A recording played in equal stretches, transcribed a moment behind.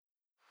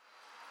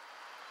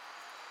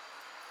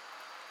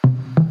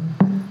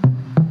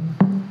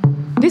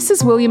This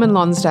is William and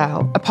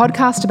Lonsdale, a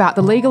podcast about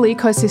the legal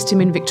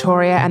ecosystem in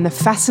Victoria and the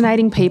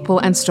fascinating people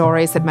and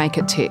stories that make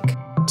it tick.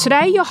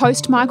 Today, your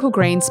host Michael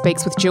Green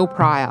speaks with Jill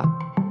Pryor,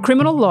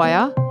 criminal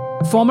lawyer,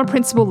 former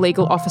Principal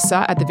Legal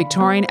Officer at the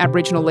Victorian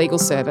Aboriginal Legal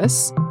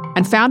Service,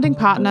 and founding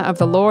partner of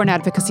the Law and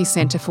Advocacy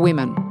Centre for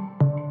Women.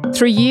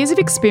 Through years of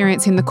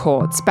experience in the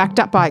courts,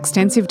 backed up by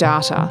extensive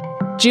data,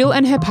 Jill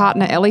and her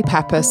partner Ellie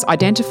Pappas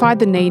identified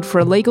the need for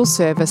a legal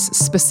service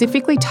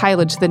specifically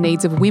tailored to the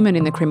needs of women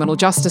in the criminal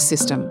justice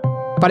system.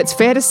 But it's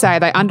fair to say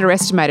they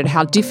underestimated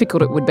how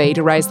difficult it would be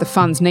to raise the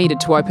funds needed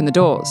to open the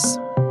doors.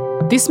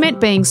 This meant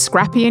being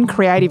scrappy and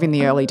creative in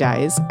the early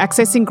days,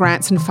 accessing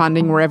grants and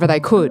funding wherever they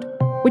could,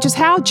 which is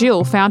how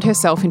Jill found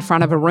herself in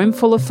front of a room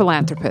full of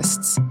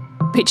philanthropists,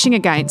 pitching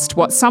against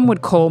what some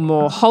would call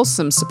more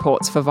wholesome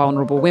supports for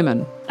vulnerable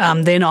women.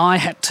 Then I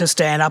had to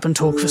stand up and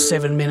talk for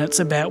 7 minutes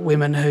about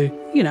women who,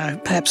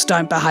 perhaps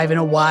don't behave in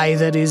a way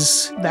that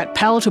is that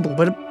palatable.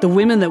 But the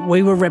women that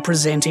we were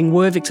representing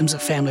were victims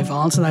of family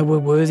violence and they were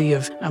worthy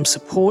of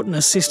support and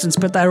assistance,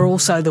 but they were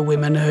also the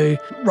women who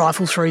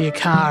rifle through your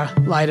car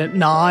late at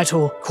night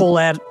or call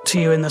out to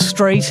you in the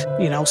street,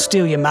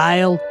 steal your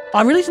mail.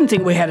 I really didn't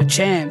think we had a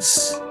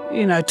chance,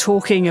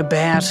 talking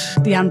about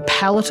the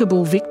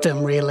unpalatable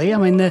victim, really. I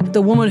mean,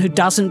 the woman who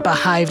doesn't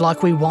behave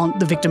like we want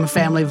the victim of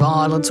family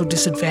violence or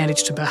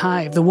disadvantaged to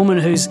behave, the woman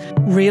who's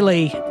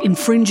really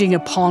infringing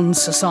upon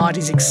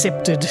society's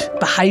accepted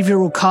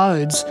behavioural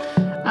codes,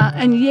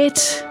 and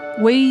yet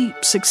we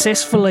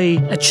successfully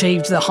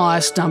achieved the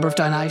highest number of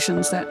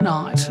donations that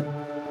night.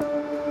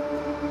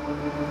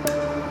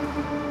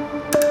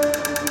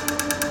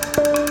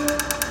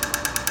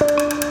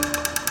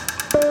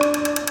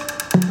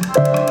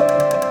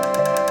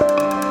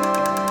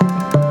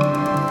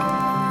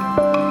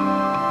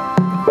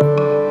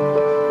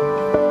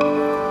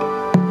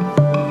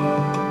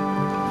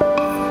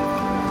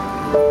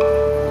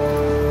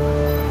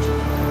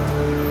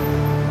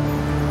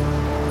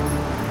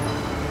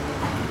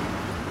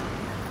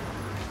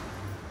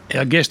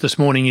 Our guest this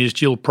morning is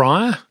Jill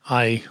Pryor,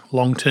 a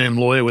long-term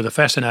lawyer with a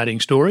fascinating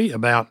story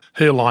about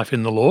her life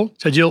in the law.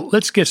 So Jill,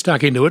 let's get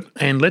stuck into it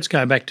and let's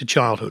go back to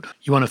childhood.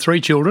 You're one of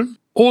 3 children,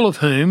 all of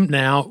whom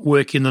now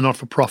work in the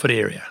not-for-profit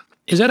area.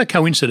 Is that a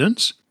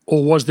coincidence,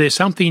 or was there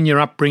something in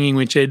your upbringing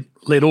which had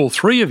led all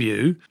 3 of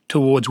you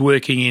towards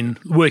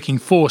working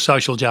for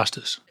social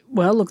justice?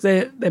 Well, look,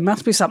 there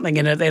must be something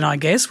in it then, I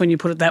guess, when you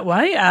put it that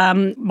way.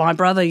 My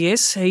brother,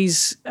 yes,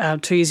 he's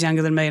 2 years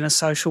younger than me and a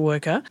social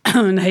worker,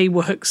 and he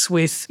works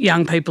with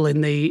young people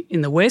in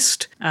the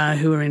West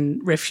who are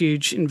in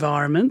refuge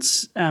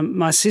environments.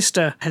 My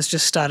sister has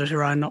just started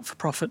her own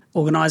not-for-profit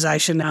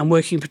organisation,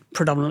 working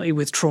predominantly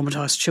with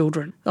traumatised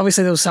children.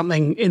 Obviously, there was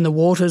something in the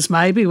waters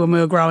maybe when we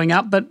were growing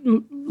up, but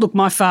look,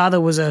 my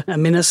father was a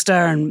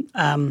minister and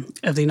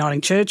of the Uniting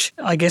Church.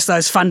 I guess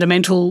those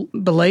fundamental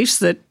beliefs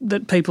that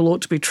people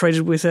ought to be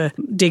treated with a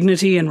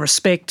dignity and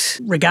respect,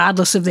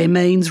 regardless of their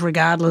means,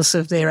 regardless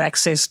of their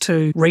access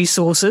to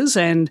resources.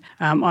 And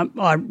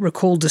I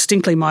recall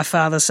distinctly my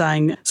father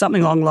saying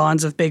something along the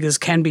lines of beggars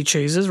can be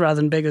choosers rather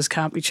than beggars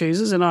can't be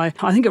choosers. And I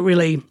think it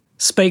really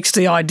speaks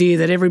to the idea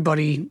that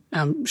everybody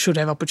should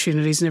have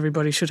opportunities and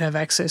everybody should have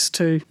access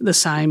to the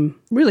same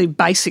really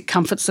basic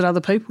comforts that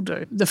other people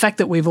do. The fact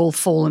that we've all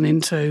fallen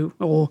into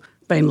or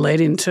been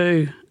led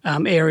into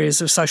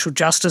areas of social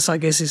justice, I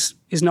guess,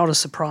 is not a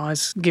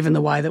surprise given the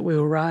way that we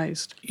were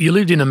raised. You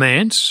lived in a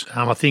manse,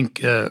 I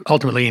think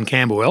ultimately in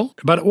Camberwell,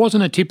 but it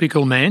wasn't a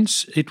typical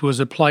manse. It was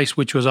a place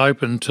which was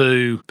open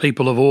to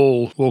people of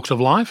all walks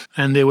of life,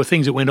 and there were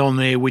things that went on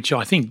there which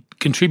I think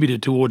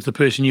contributed towards the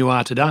person you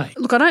are today.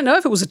 Look, I don't know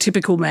if it was a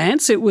typical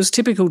manse. It was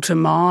typical to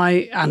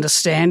my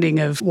understanding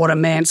of what a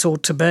manse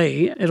ought to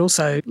be. It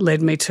also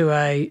led me to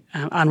a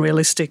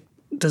unrealistic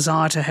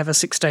desire to have a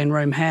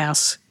 16-room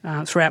house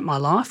throughout my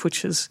life,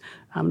 which has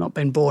not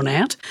been borne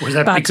out. Was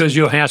that because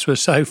your house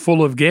was so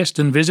full of guests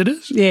and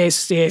visitors?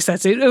 Yes,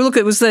 that's it. Look,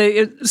 it was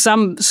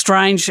some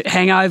strange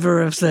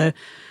hangover of the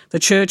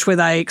church where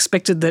they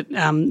expected that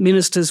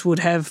ministers would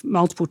have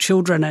multiple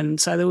children, and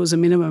so there was a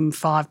minimum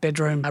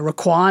 5-bedroom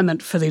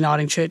requirement for the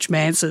Uniting Church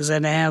manses,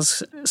 and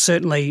ours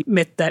certainly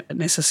met that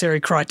necessary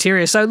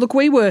criteria. So look,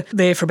 we were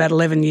there for about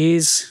 11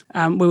 years.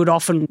 We would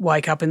often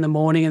wake up in the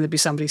morning and there'd be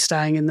somebody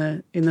staying in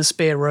the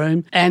spare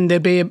room, and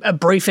there'd be a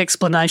brief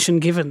explanation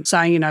given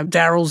saying,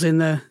 Daryl's in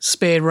the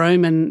spare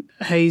room and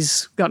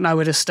he's got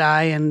nowhere to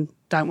stay and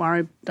don't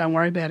worry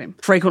about him.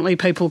 Frequently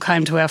people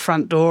came to our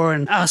front door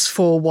and asked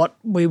for what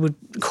we would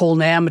call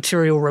now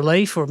material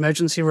relief or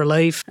emergency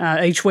relief.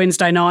 Each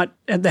Wednesday night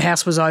the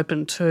house was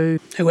open to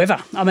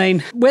whoever. I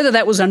mean, whether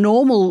that was a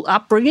normal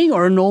upbringing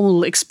or a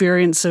normal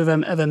experience of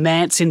a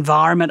manse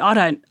environment, I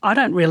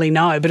don't really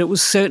know, but it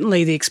was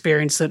certainly the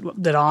experience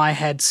that I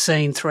had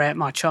seen throughout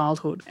my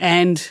childhood.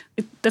 And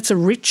that's a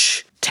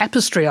rich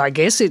tapestry, I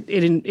guess.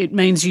 It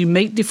means you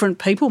meet different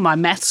people. My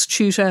maths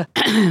tutor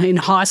in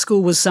high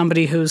school was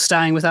somebody who was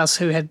staying with us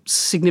who had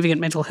significant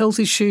mental health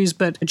issues,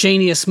 but a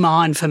genius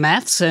mind for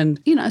maths. And,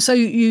 so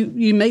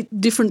you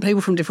meet different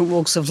people from different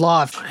walks of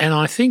life. And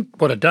I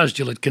think what it does,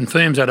 Jill, it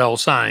confirms that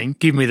old saying,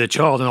 give me the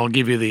child and I'll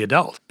give you the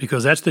adult,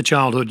 because that's the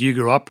childhood you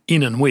grew up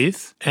in and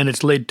with, and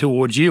it's led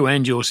towards you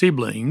and your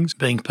siblings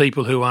being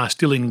people who are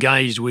still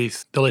engaged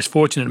with the less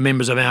fortunate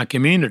members of our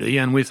community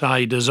and with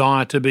a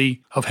desire to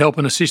be of help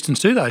and assistance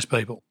to those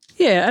people.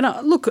 Yeah,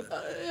 and look,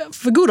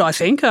 for good, I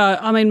think.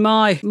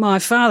 My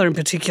father in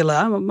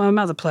particular, my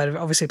mother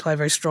obviously played a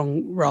very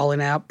strong role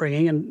in our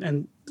upbringing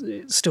and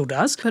it still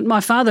does. But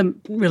my father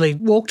really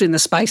walked in the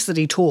space that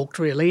he talked,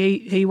 really.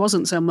 He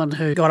wasn't someone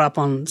who got up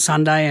on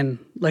Sunday and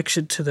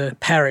lectured to the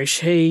parish.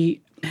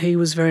 He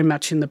was very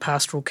much in the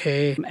pastoral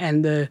care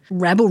and the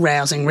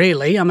rabble-rousing,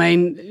 really. I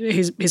mean,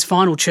 his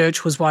final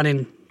church was one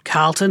in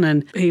Carlton,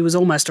 and he was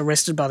almost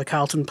arrested by the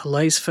Carlton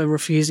police for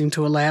refusing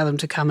to allow them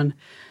to come and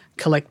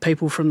collect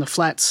people from the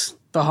flats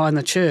behind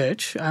the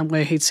church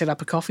where he'd set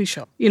up a coffee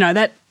shop.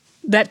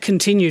 That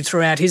continued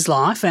throughout his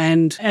life,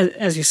 and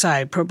as you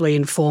say, probably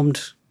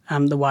informed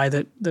the way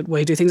that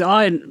we do things.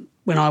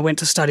 When I went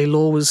to study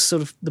law, was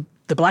sort of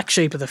the black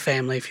sheep of the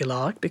family, if you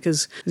like,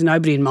 because there's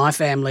nobody in my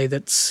family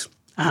that's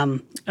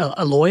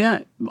a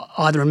lawyer,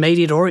 either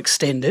immediate or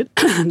extended.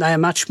 They are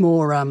much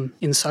more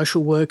in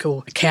social work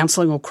or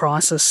counselling or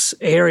crisis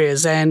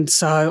areas, and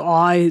so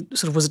I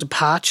sort of was a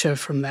departure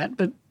from that,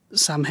 but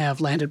somehow have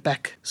landed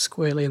back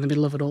squarely in the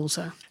middle of it all.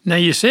 So. Now,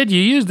 you said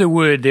you used the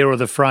word there or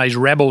the phrase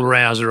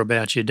rabble-rouser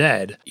about your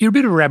dad. You're a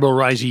bit of a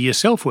rabble-rouser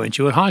yourself, weren't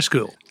you, at high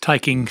school,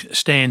 taking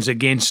stands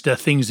against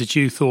things that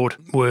you thought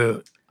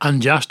were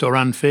unjust or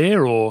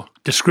unfair or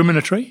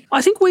discriminatory?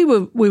 I think we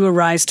were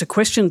raised to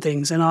question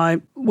things,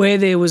 and where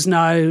there was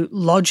no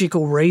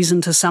logical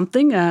reason to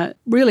something,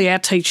 really our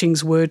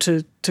teachings were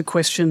to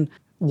question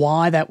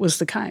why that was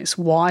the case,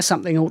 why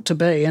something ought to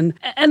be. And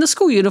the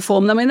school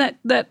uniform, I mean,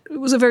 that it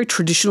was a very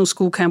traditional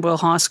school, Camberwell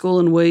High School,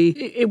 and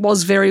it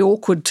was very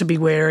awkward to be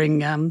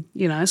wearing,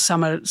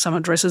 summer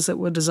dresses that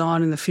were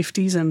designed in the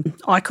 50s, and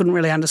I couldn't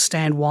really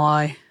understand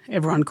why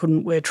everyone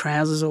couldn't wear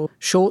trousers or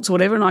shorts or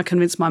whatever, and I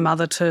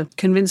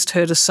convinced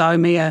her to sew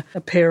me a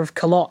pair of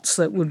culottes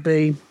that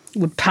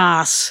would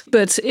pass.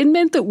 But it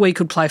meant that we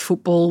could play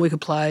football, we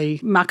could play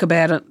muck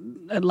about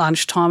at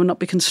lunchtime and not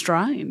be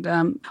constrained.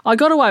 I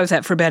got away with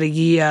that for about a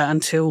year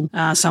until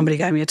somebody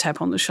gave me a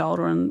tap on the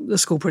shoulder, and the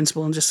school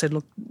principal, and just said,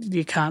 look,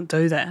 you can't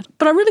do that.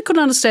 But I really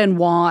couldn't understand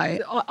why.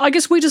 I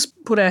guess we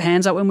just put our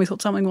hands up when we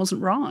thought something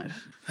wasn't right.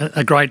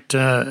 A great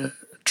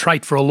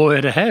trait for a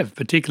lawyer to have,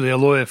 particularly a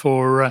lawyer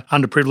for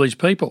underprivileged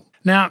people.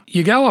 Now,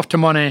 you go off to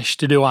Monash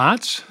to do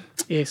arts.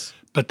 Yes.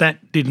 But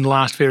that didn't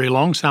last very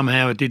long.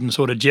 Somehow it didn't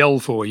sort of gel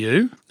for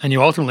you. And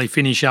you ultimately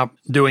finish up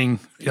doing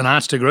an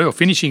arts degree or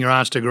finishing your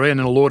arts degree and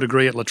then a law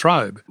degree at La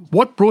Trobe.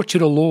 What brought you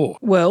to law?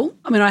 Well,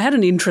 I mean, I had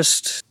an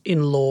interest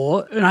in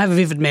law, and I have a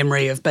vivid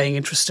memory of being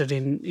interested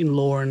in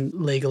law and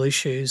legal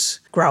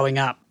issues growing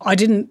up. I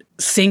didn't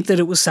think that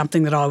it was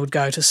something that I would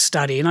go to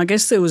study, and I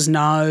guess there was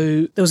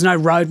no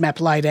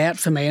roadmap laid out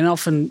for me. And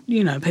often,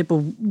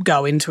 people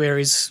go into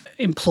areas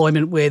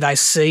employment where they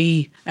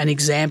see an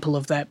example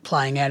of that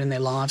playing out in their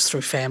lives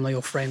through family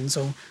or friends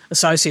or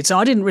associates. So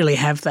I didn't really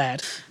have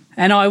that,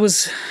 and I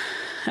was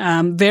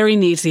very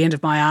near to the end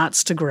of my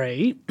arts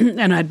degree,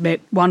 and I'd met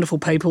wonderful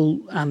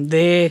people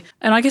there.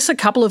 And I guess a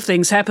couple of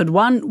things happened.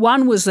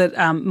 One was that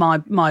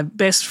my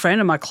best friend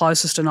and my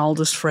closest and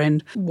oldest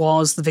friend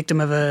was the victim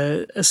of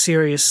a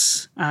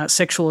serious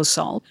sexual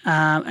assault,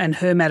 and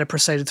her matter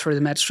proceeded through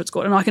the Magistrates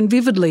Court. And I can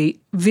vividly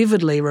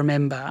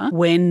remember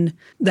when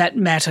that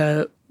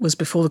matter was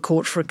before the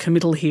court for a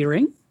committal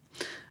hearing.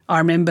 I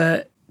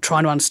remember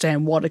trying to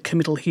understand what a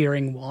committal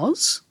hearing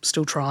was,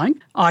 still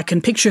trying. I can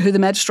picture who the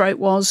magistrate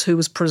was, who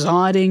was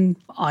presiding.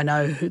 I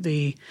know who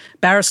the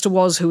barrister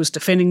was who was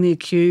defending the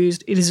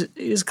accused. It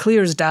is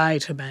clear as day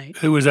to me.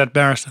 Who was that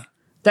barrister?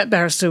 That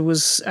barrister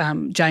was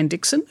Jane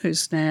Dixon,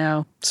 who's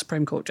now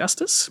Supreme Court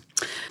Justice.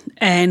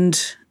 And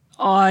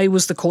I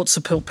was the court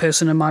support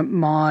person, and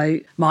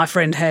my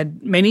friend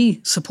had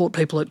many support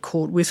people at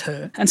court with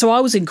her. And so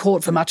I was in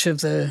court for much of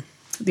the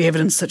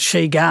evidence that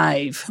she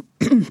gave,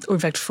 or in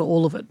fact for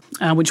all of it,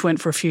 which went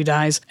for a few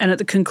days. And at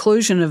the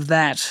conclusion of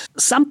that,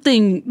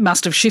 something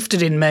must have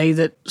shifted in me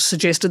that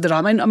suggested that,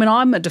 I mean,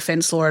 I'm a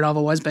defence lawyer and I've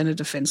always been a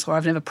defence lawyer.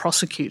 I've never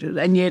prosecuted.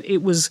 And yet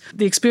it was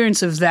the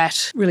experience of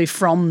that really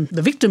from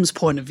the victim's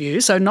point of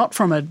view, so not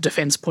from a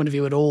defence point of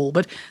view at all.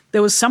 But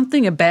there was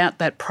something about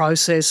that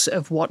process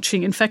of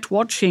watching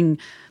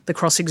the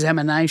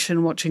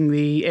cross-examination, watching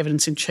the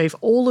evidence in chief,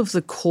 all of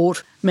the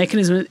court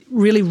mechanism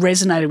really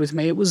resonated with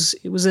me. It was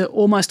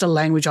almost a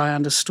language I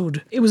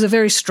understood. It was a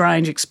very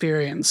strange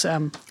experience,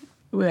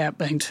 without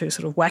being too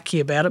sort of wacky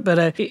about it,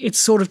 but it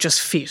sort of just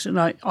fit, and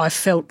I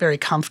felt very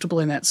comfortable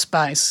in that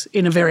space,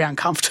 in a very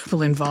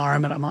uncomfortable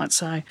environment, I might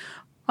say.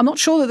 I'm not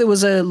sure that there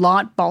was a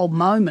light bulb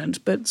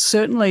moment, but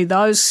certainly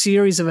those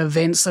series of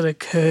events that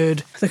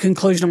occurred, the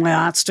conclusion of my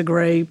arts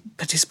degree,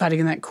 participating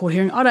in that court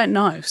hearing, I don't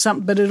know.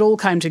 But it all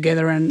came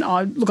together. And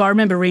I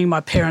remember ringing my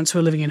parents who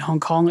were living in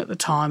Hong Kong at the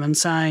time and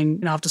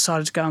saying, I've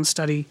decided to go and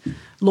study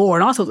law.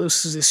 And I thought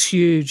this was this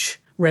huge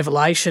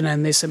revelation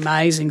and this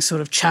amazing sort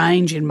of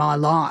change in my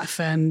life.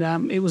 And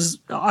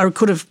I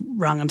could have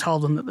rung and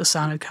told them that the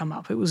sun had come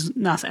up. It was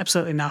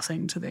absolutely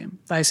nothing to them.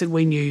 They said,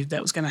 we knew that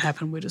was going to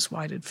happen. We just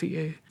waited for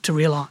you to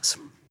realise.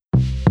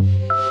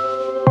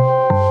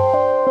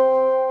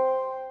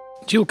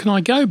 Jill, can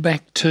I go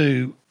back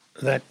to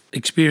that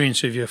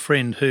experience of your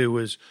friend who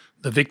was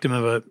the victim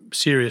of a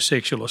serious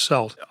sexual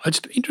assault? I'm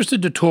just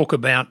interested to talk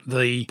about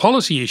the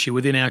policy issue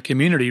within our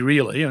community,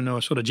 really. I know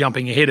I'm sort of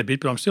jumping ahead a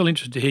bit, but I'm still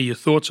interested to hear your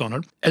thoughts on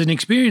it. As an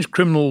experienced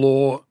criminal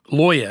law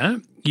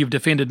lawyer, you've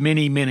defended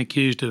many men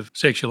accused of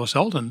sexual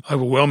assault, and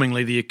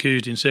overwhelmingly the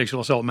accused in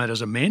sexual assault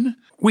matters are men.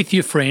 With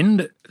your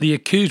friend, the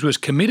accused was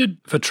committed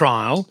for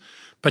trial,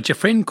 but your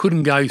friend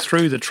couldn't go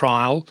through the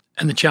trial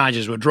and the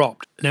charges were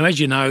dropped. Now, as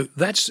you know,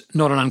 that's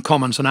not an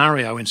uncommon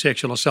scenario in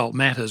sexual assault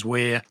matters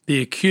where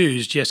the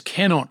accused just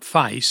cannot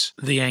face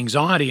the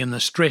anxiety and the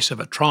stress of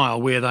a trial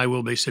where they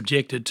will be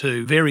subjected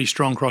to very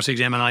strong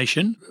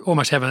cross-examination,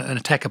 almost have an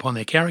attack upon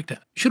their character.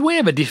 Should we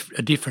have a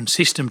different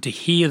system to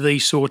hear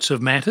these sorts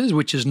of matters,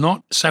 which is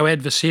not so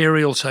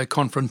adversarial, so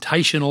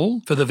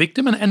confrontational for the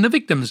victim? And the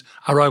victims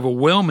are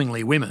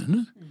overwhelmingly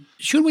women.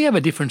 Should we have a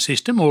different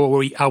system,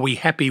 or are we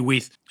happy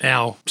with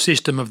our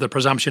system of the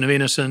presumption of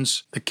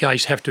innocence? The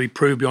case have to be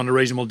proved beyond a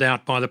reasonable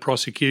doubt by the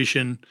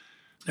prosecution.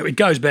 Now, it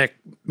goes back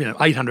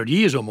 800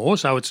 years or more,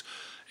 so it's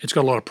got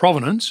a lot of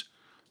provenance.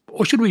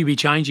 Or should we be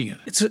changing it?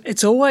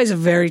 It's always a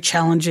very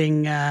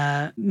challenging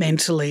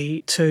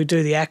mentally to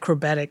do the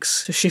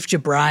acrobatics, to shift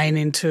your brain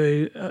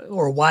into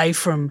or away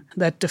from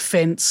that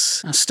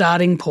defence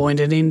starting point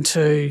and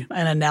into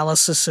an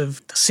analysis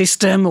of the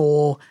system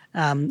or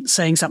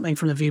seeing something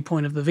from the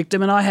viewpoint of the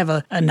victim. And I have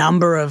a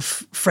number of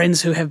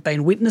friends who have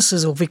been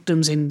witnesses or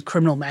victims in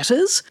criminal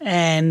matters,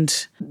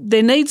 and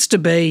there needs to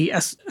be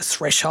a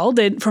threshold.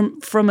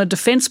 From a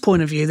defence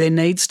point of view, there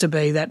needs to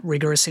be that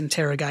rigorous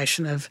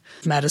interrogation of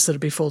matters that are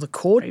before the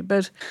court.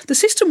 But the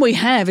system we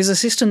have is a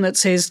system that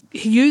says,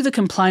 you, the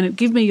complainant,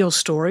 give me your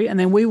story, and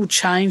then we will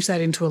change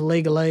that into a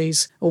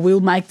legalese, or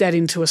we'll make that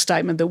into a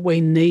statement that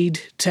we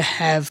need to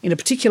have in a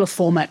particular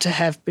format to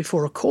have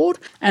before a court,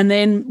 and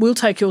then we'll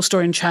take your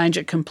story and change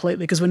it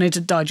completely because we need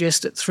to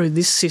digest it through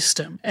this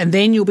system. And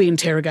then you'll be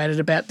interrogated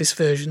about this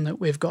version that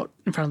we've got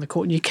in front of the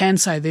court. And you can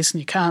say this and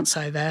you can't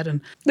say that. And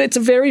it's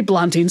a very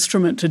blunt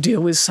instrument to deal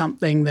with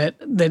something that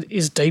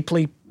is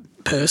deeply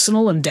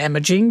personal and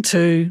damaging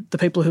to the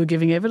people who are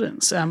giving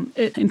evidence.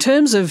 In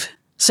terms of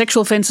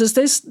sexual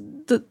offences,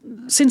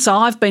 since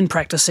I've been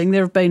practising,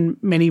 there have been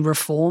many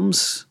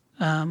reforms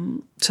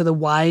to the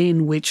way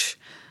in which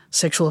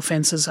sexual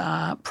offences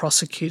are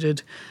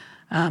prosecuted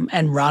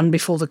and run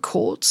before the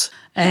courts.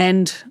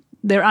 And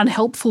they're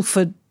unhelpful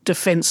for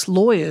defence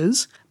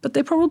lawyers, but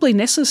they're probably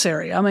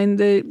necessary. I mean,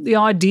 the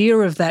idea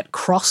of that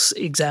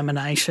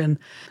cross-examination,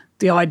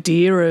 the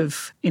idea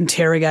of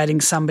interrogating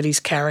somebody's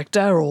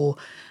character or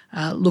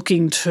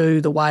looking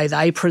to the way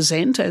they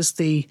present as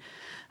the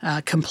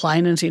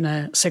complainant in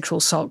a sexual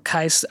assault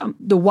case,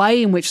 the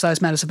way in which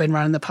those matters have been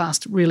run in the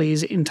past really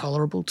is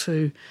intolerable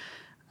to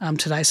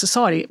today's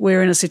society.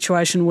 We're in a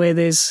situation where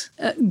there's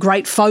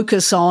great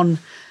focus on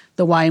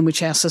the way in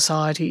which our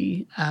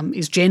society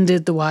is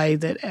gendered, the way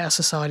that our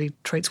society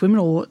treats women,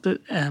 or the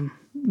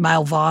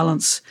male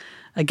violence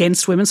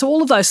against women. So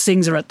all of those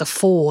things are at the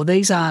fore.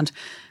 These are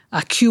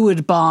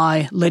cured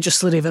by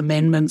legislative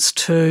amendments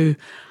to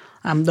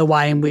the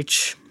way in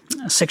which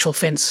sexual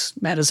offence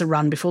matters are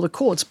run before the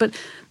courts. But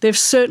there've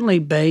certainly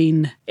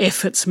been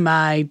efforts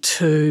made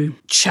to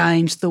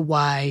change the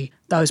way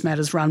those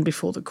matters run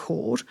before the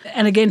court.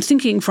 And again,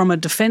 thinking from a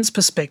defence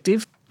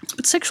perspective,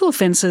 but sexual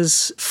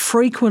offences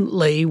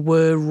frequently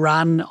were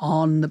run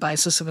on the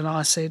basis of an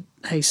I said,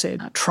 he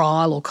said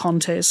trial or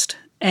contest.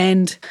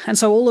 And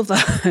so all of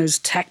those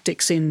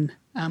tactics in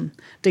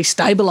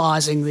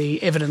destabilising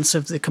the evidence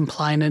of the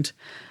complainant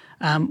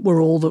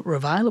were all that were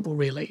available,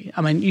 really.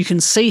 I mean, you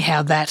can see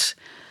how that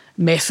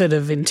method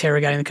of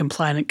interrogating the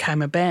complainant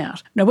came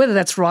about. Now, whether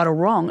that's right or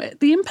wrong,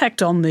 the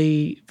impact on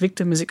the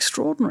victim is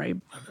extraordinary.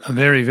 A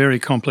very, very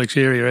complex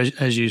area,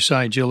 as you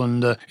say, Jill,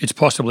 and it's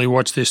possibly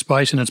watch this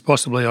space, and it's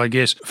possibly, I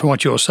guess, from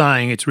what you're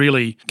saying, it's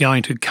really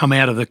going to come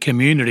out of the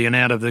community and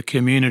out of the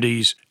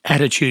community's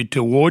attitude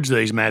towards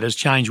these matters.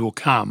 Change will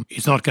come.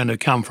 It's not going to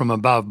come from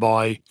above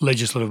by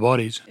legislative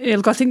bodies. Yeah,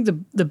 look, I think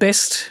the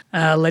best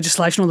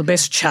legislation or the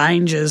best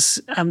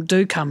changes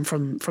do come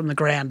from the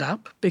ground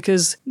up,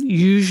 because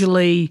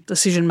usually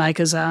decision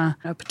makers are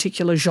a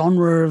particular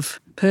genre of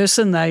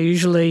person. They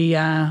usually,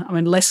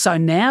 less so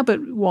now, but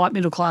white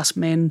middle-class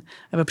men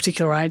of a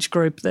particular age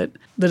group that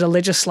are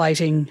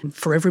legislating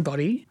for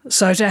everybody.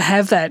 So to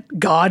have that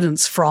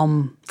guidance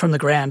from the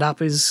ground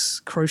up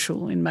is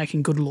crucial in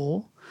making good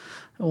law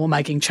or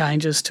making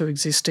changes to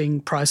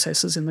existing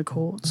processes in the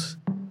courts.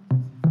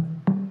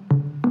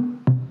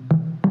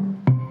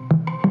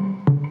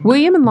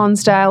 William and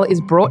Lonsdale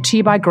is brought to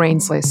you by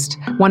Greenslist,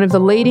 one of the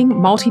leading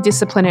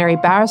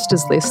multidisciplinary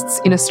barristers lists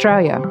in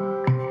Australia.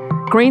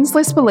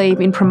 Greenslist believe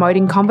in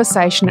promoting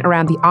conversation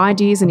around the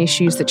ideas and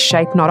issues that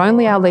shape not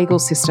only our legal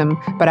system,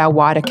 but our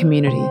wider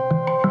community.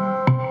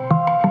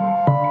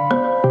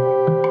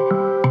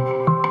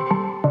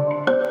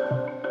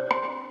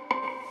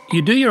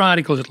 You do your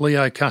articles at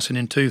Leo Cussin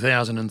in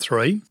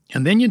 2003,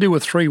 and then you do a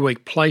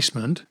 3-week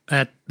placement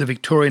at the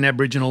Victorian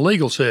Aboriginal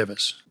Legal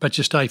Service, but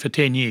you stay for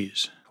 10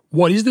 years.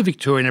 What is the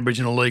Victorian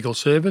Aboriginal Legal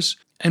Service,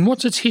 and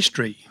what's its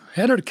history?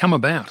 How did it come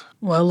about?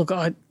 Well, look,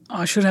 I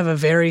should have a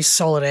very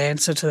solid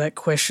answer to that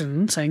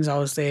question, seeing as I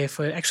was there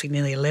for actually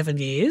nearly 11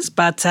 years.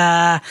 But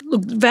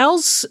look,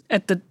 VALS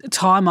at the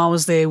time I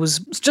was there was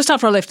just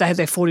after I left. They had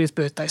their 40th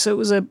birthday, so it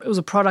was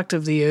a product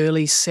of the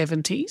early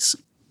 70s.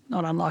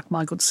 Not unlike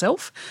my good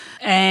self.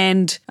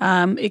 And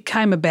it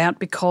came about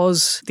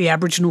because the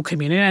Aboriginal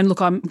community, and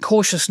look, I'm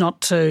cautious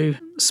not to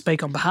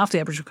speak on behalf of the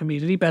Aboriginal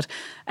community, but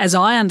as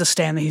I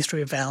understand the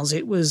history of VALS,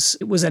 it was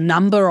a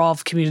number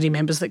of community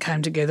members that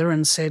came together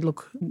and said,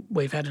 look,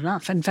 we've had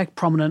enough. In fact,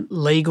 prominent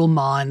legal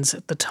minds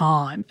at the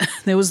time.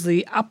 There was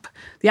the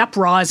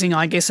uprising,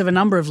 I guess, of a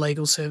number of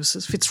legal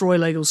services, Fitzroy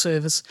Legal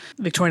Service,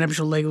 Victorian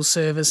Aboriginal Legal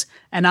Service,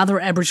 and other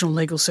Aboriginal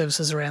legal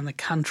services around the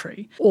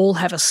country, all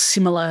have a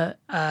similar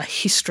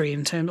history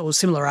or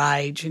similar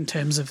age in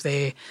terms of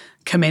their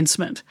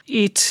commencement.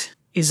 It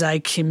is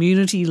a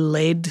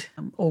community-led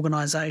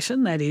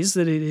organisation. That it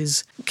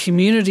is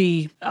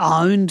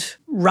community-owned,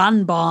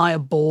 run by a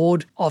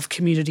board of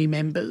community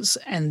members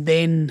and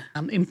then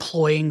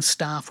employing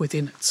staff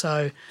within it.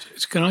 So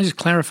can I just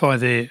clarify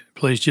there,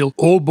 please, Jill?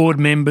 All board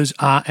members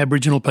are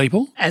Aboriginal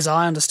people? As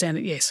I understand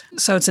it, yes.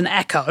 So it's an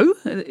ACO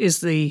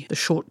is the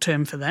short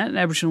term for that, an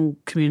Aboriginal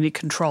Community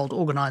Controlled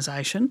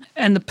Organisation.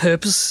 And the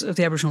purpose of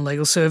the Aboriginal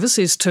Legal Service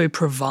is to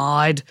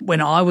provide, when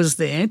I was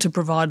there, to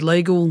provide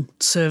legal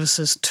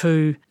services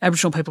to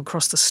Aboriginal people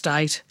across the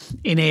state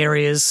in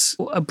areas,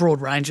 a broad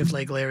range of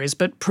legal areas,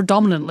 but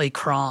predominantly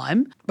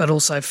crime, but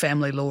also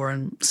family law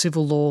and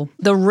civil law.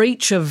 The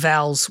reach of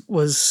VALS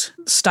was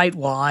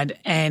statewide,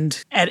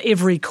 and at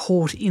every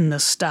court in the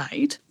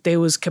state, there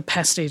was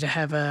capacity to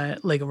have a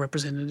legal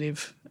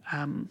representative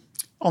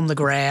on the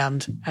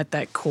ground at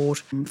that court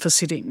for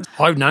sittings.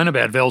 I've known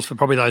about VALS for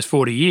probably those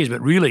 40 years,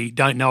 but really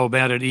don't know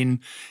about it in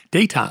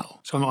detail.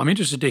 So I'm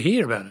interested to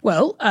hear about it.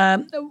 Well,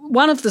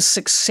 one of the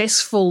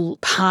successful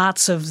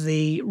parts of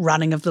the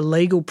running of the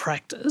legal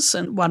practice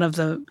and one of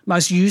the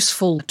most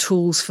useful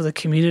tools for the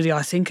community,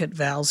 I think, at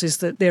VALS is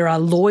that there are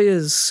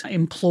lawyers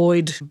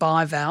employed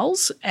by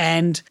VALS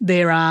and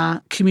there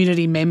are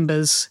community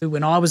members who,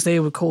 when I was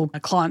there, were called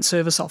client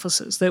service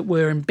officers that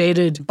were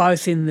embedded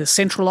both in the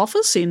central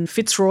office in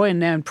Fitzroy and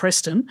now in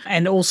Preston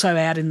and also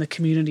out in the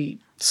community.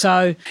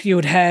 So you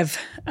would have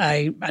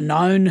a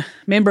known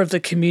member of the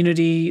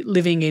community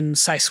living in,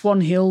 say, Swan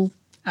Hill,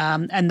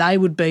 and they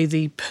would be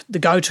the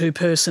go-to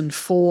person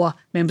for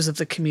members of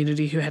the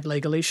community who had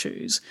legal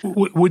issues.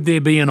 Would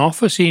there be an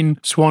office in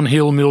Swan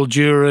Hill,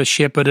 Mildura,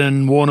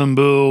 Shepparton,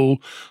 Warrnambool,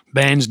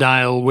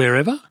 Bairnsdale,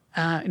 wherever?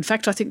 In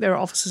fact, I think there are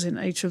offices in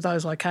each of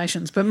those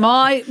locations. But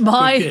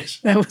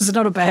that was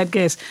not a bad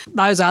guess.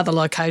 Those are the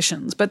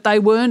locations. But they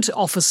weren't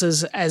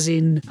offices as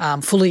in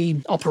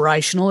fully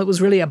operational. It was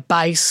really a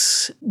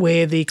base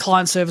where the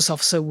client service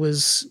officer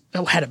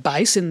had a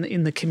base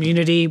in the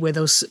community where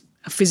there was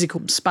a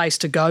physical space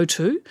to go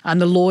to, and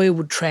the lawyer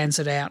would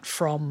transit out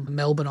from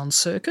Melbourne on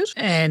circuit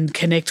and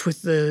connect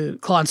with the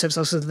client service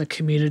officers in the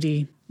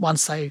community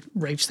once they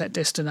reached that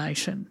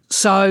destination.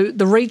 So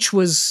the reach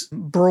was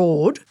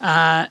broad,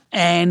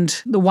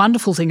 and the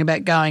wonderful thing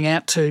about going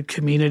out to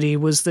community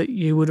was that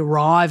you would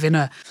arrive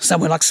in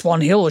somewhere like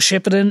Swan Hill or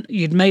Shepparton,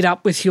 you'd meet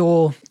up with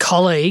your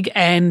colleague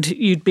and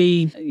you'd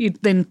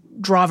then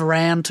drive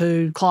around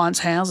to clients'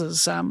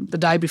 houses the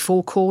day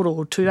before court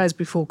or 2 days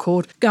before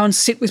court, go and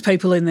sit with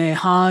people in their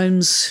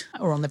homes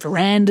or on their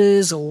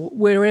verandas or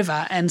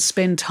wherever and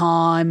spend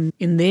time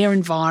in their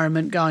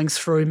environment going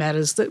through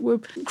matters that were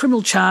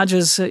criminal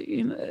charges.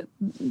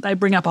 They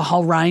bring up a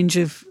whole range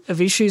of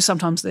issues.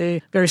 Sometimes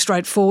they're very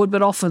straightforward,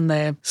 but often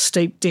they're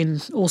steeped in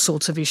all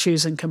sorts of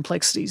issues and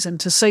complexities. And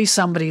to see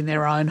somebody in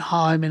their own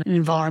home in an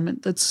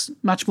environment that's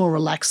much more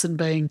relaxed than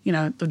being,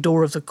 at the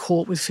door of the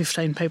court with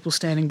 15 people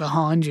standing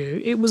behind you,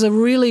 it was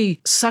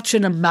such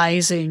an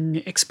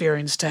amazing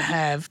experience to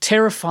have,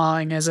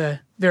 terrifying as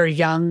a very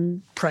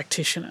young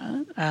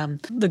practitioner.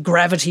 The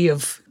gravity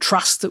of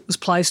trust that was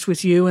placed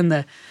with you and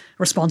the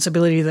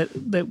responsibility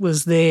that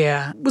was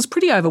there was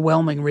pretty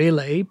overwhelming,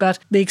 really. But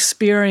the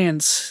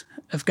experience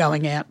of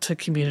going out to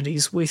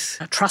communities with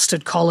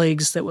trusted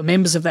colleagues that were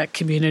members of that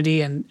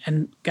community and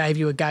gave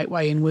you a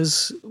gateway in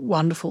was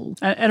wonderful,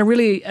 and a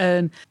really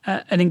an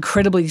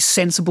incredibly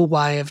sensible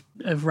way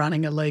of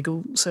running a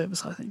legal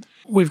service, I think.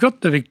 We've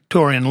got the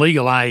Victorian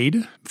Legal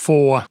Aid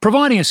for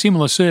providing a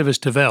similar service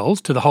to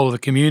VALS, to the whole of the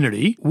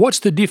community. What's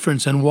the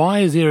difference and why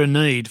is there a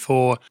need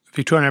for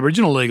Victorian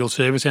Aboriginal Legal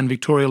Service and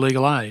Victoria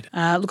Legal Aid?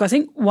 Look, I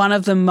think one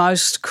of the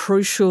most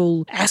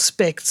crucial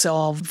aspects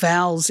of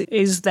VALS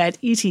is that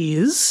it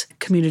is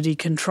community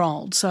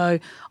controlled. So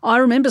I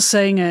remember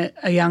seeing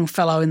a young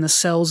fellow in the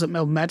cells at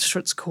Melbourne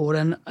Magistrates Court,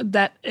 and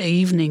that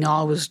evening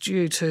I was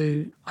due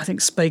to, I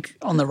think, speak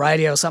on the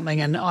radio or something,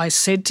 and I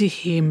said to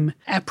him,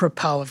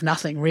 apropos of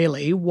nothing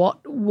really,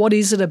 what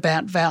is it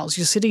about VALS?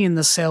 You're sitting in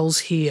the cells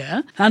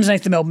here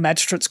underneath the Melbourne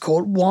Magistrates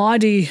Court. Why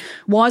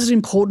is it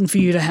important for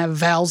you to have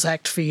VALS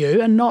Act for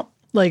you and not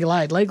Legal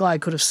Aid? Legal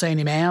Aid could have seen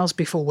him hours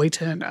before we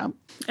turned up.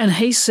 And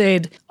he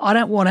said, I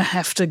don't want to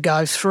have to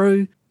go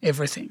through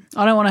everything.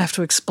 I don't want to have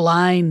to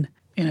explain,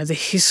 the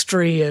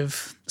history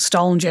of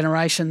stolen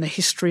generation, the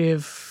history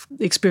of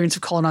the experience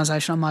of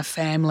colonisation on my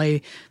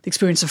family, the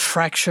experience of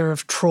fracture,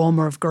 of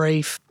trauma, of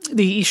grief,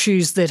 the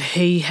issues that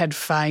he had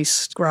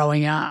faced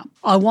growing up.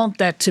 I want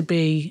that to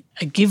be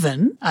a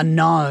given, a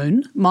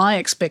known, my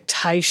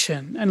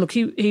expectation. And look,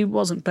 he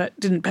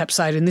didn't perhaps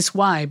say it in this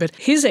way, but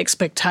his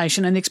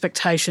expectation and the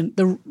expectation,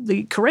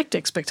 the correct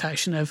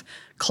expectation of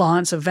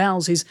clients of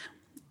VALS is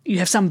you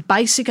have some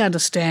basic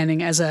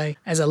understanding as a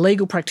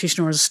legal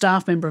practitioner or as a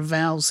staff member of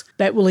VALS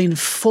that will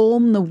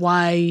inform the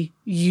way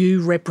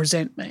you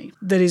represent me.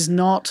 That is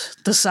not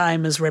the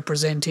same as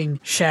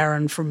representing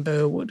Sharon from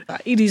Burwood.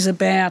 It is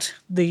about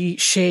the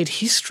shared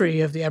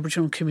history of the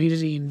Aboriginal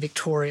community in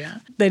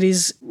Victoria that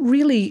is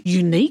really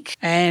unique,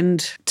 and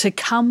to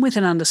come with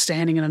an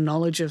understanding and a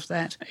knowledge of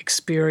that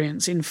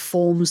experience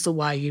informs the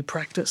way you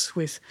practice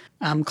with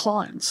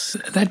clients.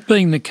 That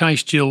being the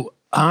case, Jill,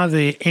 are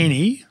there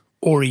any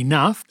or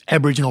enough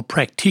Aboriginal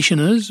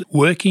practitioners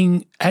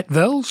working at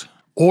VALS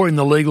or in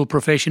the legal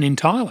profession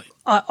entirely?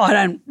 I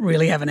don't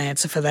really have an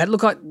answer for that.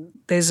 Look,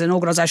 there's an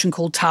organisation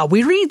called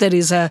Tawiri that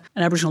is an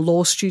Aboriginal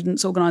law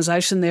students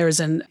organisation. There is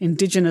an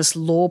Indigenous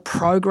law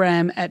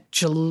program at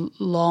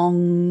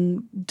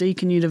Geelong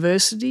Deakin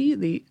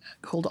University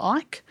called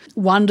IKE.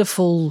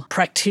 Wonderful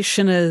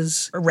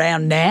practitioners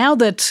around now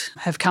that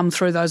have come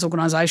through those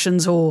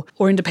organisations or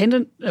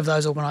independent of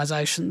those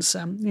organisations.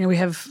 We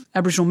have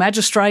Aboriginal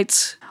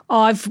magistrates.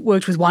 I've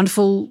worked with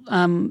wonderful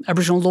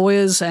Aboriginal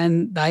lawyers,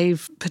 and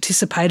they've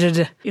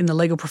participated in the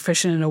legal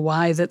profession in a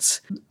way that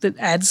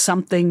adds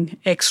something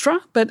extra.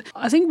 But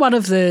I think one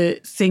of the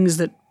things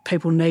that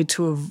people need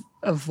to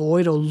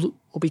avoid or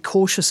be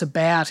cautious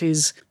about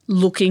is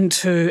looking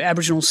to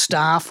Aboriginal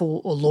staff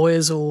or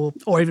lawyers or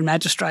even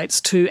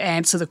magistrates to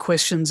answer the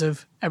questions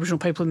of Aboriginal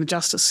people in the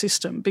justice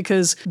system,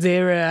 because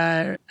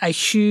there's a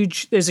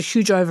huge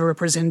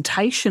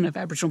overrepresentation of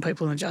Aboriginal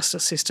people in the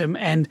justice system,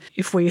 and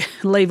if we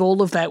leave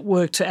all of that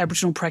work to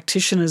Aboriginal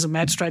practitioners or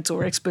magistrates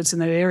or experts in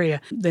that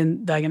area,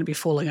 then they're going to be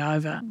falling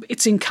over.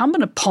 It's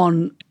incumbent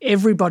upon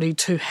everybody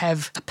to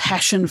have a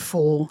passion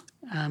for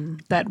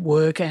that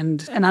work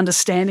and an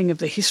understanding of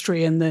the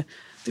history and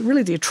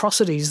the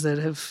atrocities that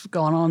have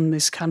gone on in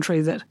this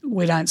country that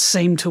we don't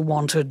seem to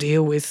want to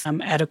deal with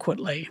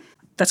adequately.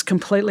 That's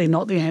completely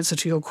not the answer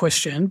to your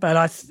question, but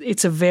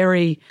it's a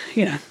very,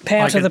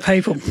 power to the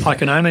people. I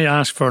can only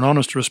ask for an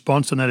honest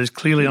response, and that is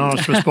clearly an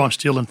honest response,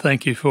 Jill, and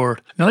thank you for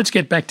it. Now let's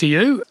get back to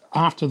you.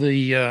 After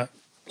the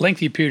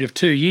lengthy period of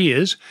 2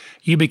 years,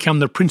 you become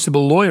the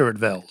principal lawyer at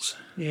VALS.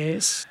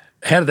 Yes.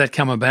 How did that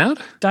come about?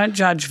 Don't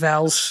judge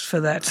VALS for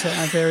that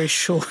very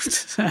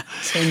short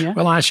tenure.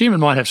 Well, I assume it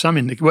might have some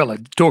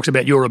it talks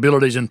about your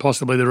abilities and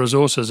possibly the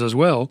resources as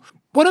well.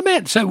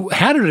 So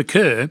how did it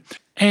occur?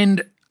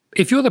 And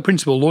if you're the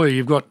principal lawyer,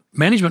 you've got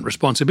management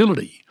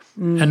responsibility,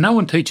 and no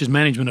one teaches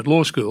management at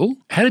law school.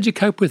 How did you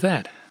cope with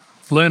that?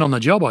 Learn on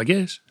the job, I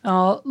guess.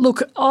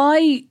 Look,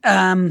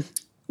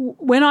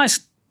 when I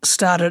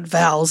started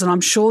VALS, and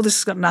I'm sure this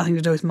has got nothing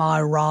to do with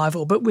my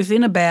arrival, but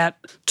within about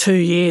 2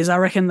 years, I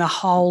reckon the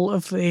whole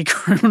of the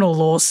criminal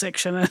law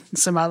section and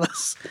some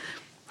others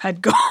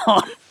had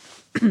gone.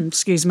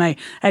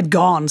 Had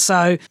gone.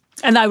 So,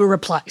 and they were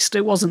replaced.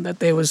 It wasn't that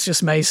there was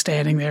just me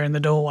standing there in the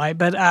doorway.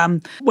 But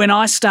when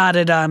I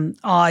started,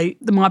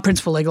 my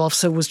principal legal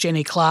officer was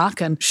Jenny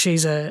Clark, and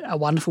she's a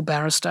wonderful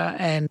barrister,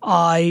 and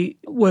I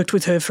worked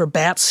with her for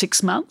about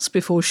 6 months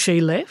before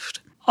she left.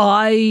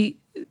 I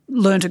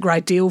learnt a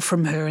great deal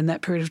from her in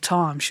that period of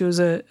time. She was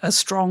a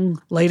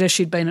strong leader.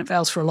 She'd been at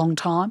VALS for a long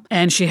time,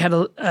 and she had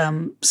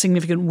a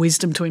significant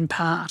wisdom to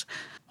impart.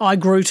 I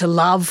grew to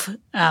love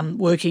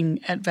working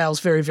at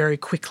VALS very, very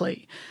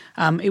quickly.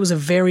 It was a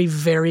very,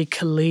 very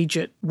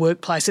collegiate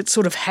workplace. It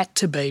sort of had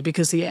to be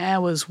because the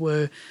hours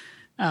were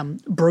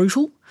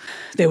brutal.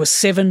 There were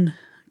 7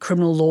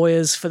 criminal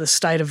lawyers for the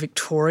state of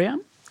Victoria,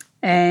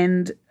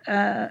 and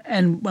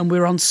when we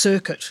were on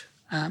circuit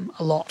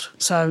a lot.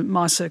 So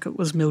my circuit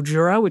was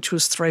Mildura, which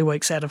was 3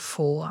 weeks out of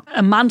 4.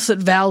 A month at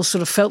VALS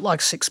sort of felt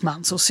like 6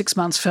 months, or 6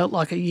 months felt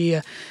like a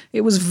year.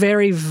 It was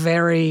very,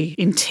 very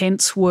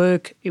intense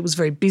work. It was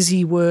very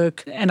busy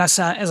work. And as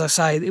I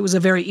say, it was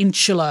a very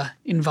insular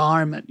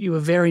environment. You were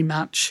very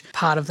much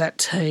part of that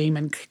team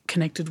and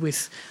connected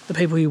with the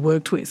people you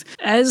worked with.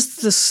 As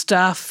the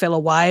staff fell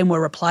away and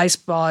were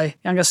replaced by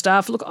younger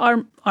staff, look,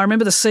 I I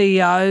remember the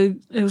CEO,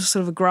 it was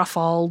sort of a gruff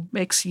old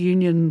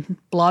ex-union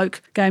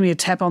bloke, gave me a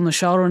tap on the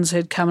shoulder and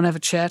said, come and have a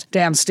chat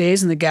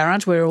downstairs in the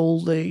garage where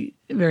all the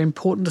very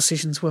important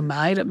decisions were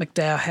made at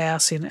McDowell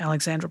House in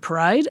Alexandra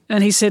Parade.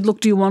 And he said, look,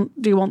 do you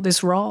want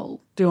this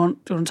role? Do you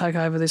want to take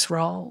over this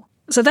role?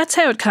 So that's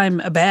how it came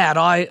about.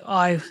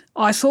 I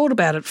thought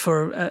about it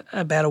for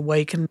about a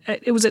week, and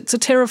it's a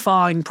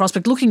terrifying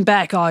prospect. Looking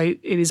back, it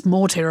is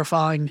more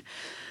terrifying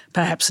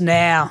perhaps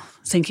now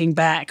thinking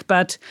back,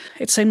 but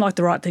it seemed like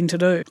the right thing to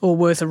do or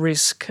worth a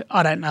risk.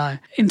 I don't know.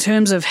 In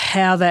terms of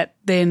how that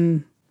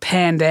then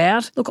panned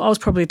out, look, I was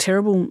probably a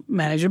terrible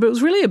manager, but it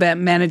was really about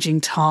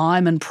managing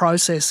time and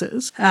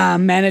processes,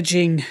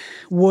 managing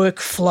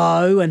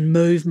workflow and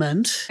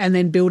movement, and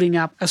then building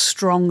up a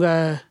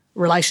stronger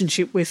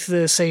relationship with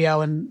the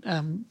CEO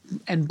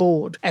and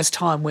board as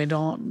time went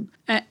on,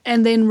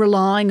 and then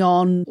relying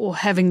on or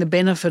having the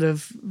benefit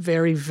of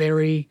very,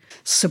 very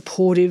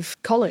supportive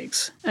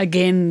colleagues.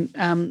 Again,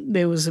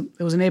 there was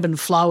an ebb and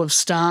flow of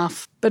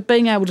staff, but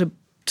being able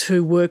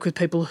to work with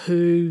people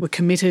who were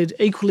committed,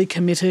 equally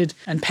committed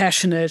and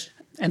passionate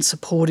and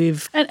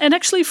supportive, and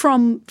actually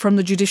from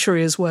the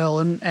judiciary as well,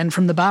 and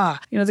from the bar.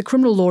 You know, the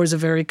criminal law is a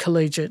very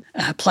collegiate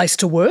place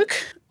to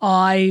work.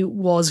 I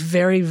was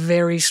very,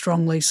 very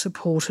strongly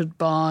supported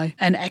by,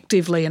 and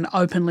actively and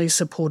openly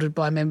supported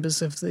by,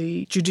 members of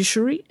the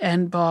judiciary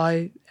and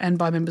by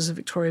members of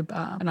Victoria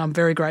Bar, and I'm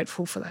very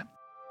grateful for that.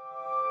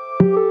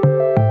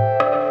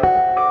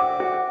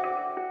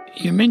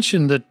 You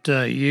mentioned that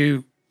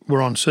you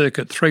were on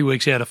circuit 3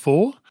 weeks out of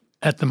 4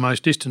 at the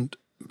most distant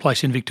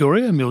place in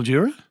Victoria,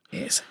 Mildura.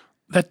 Yes.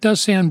 That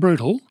does sound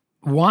brutal.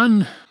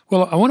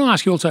 Well, I want to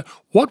ask you also,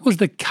 what was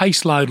the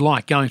caseload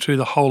like going through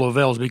the whole of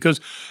VELS? Because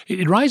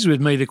it raises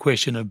with me the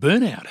question of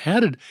burnout.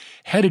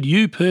 How did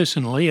you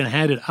personally and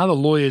how did other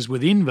lawyers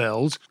within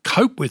VELS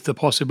cope with the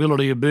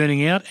possibility of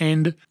burning out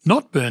and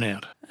not burn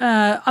out?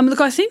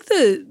 Look, I think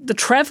the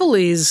travel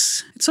it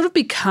sort of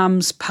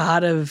becomes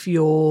part of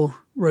your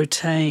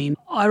routine.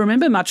 I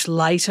remember much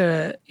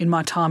later in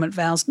my time at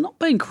VALS not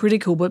being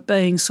critical, but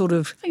being a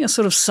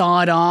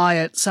side eye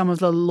at some of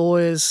the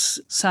lawyers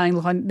saying,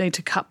 look, I need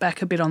to cut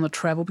back a bit on the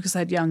travel because they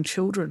had young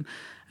children.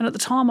 And at the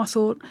time I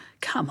thought,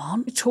 come on,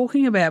 what are you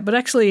talking about? But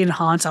actually in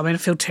hindsight, I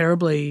feel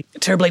terribly,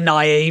 terribly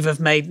naive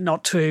of me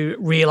not to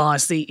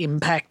realise the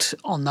impact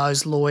on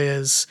those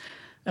lawyers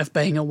of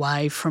being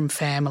away from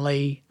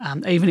family,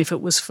 even if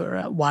it was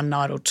for one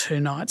night or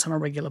 2 nights on a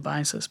regular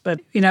basis. But,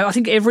 I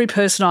think every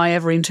person I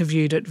ever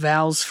interviewed at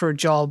VALS for a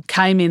job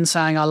came in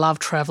saying, I love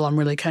travel, I'm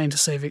really keen to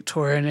see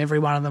Victoria, and every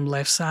one of them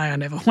left saying, I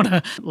never want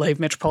to leave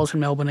metropolitan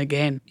Melbourne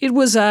again. It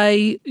was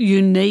a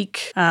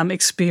unique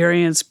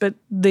experience, but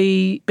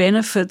the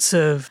benefits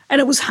and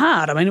it was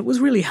hard. It was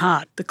really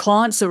hard. The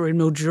clients that were in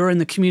Mildura and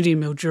the community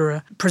in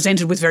Mildura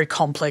presented with very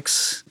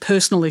complex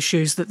personal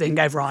issues that then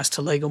gave rise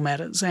to legal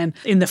matters. And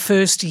in the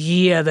first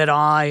year that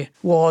I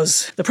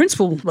was the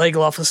principal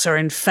legal officer,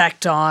 in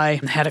fact,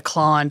 I had a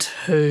client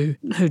who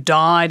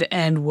died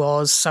and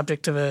was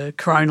subject of a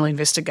coronial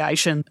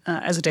investigation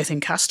as a death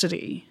in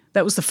custody.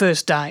 That was the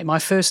first day, my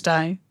first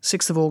day,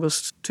 6th of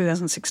August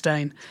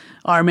 2016.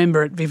 I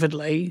remember it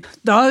vividly.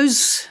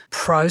 Those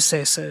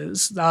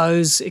processes,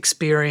 those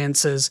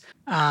experiences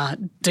are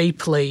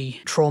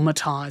deeply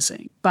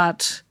traumatising,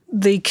 but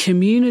the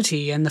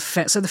community and the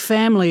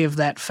family of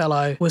that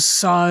fellow was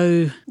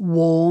so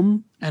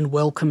warm and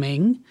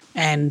welcoming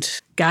and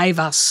gave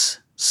us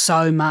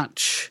so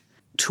much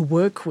to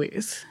work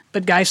with,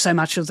 but gave so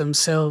much of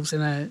themselves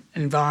in an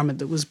environment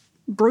that was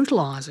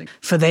brutalising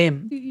for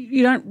them.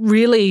 You don't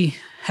really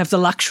have the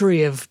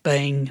luxury of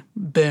being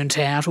burnt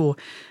out, or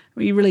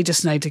you really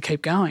just need to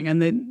keep going.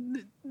 And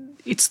then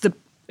it's the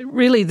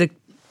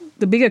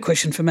bigger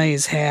question for me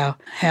is how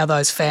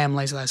those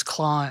families, those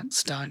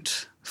clients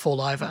don't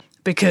fall over.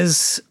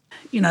 Because,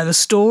 the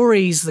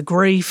stories, the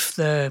grief,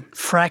 the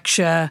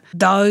fracture,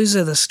 those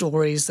are the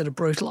stories that are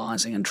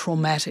brutalising and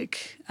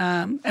traumatic.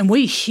 And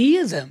we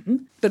hear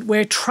them, but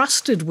we're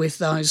trusted with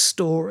those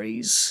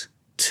stories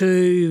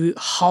to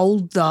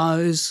hold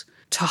those,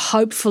 to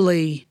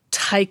hopefully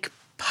take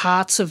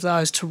parts of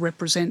those to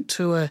represent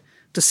to a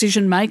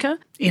decision maker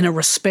in a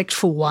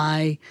respectful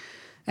way,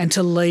 and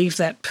to leave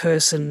that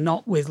person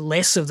not with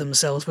less of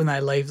themselves when they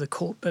leave the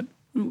court, but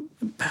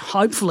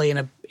hopefully in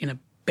a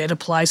better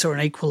place or an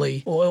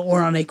equally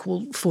or on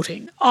equal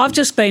footing. I've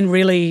just been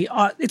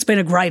it's been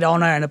a great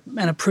honour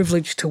and a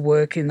privilege to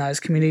work in those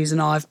communities,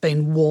 and I've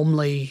been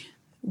warmly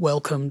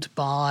welcomed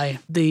by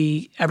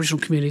the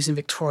Aboriginal communities in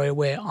Victoria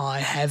where I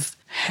have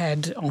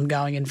had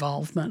ongoing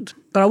involvement.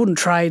 But I wouldn't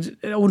trade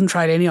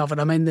any of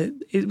it.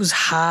 It was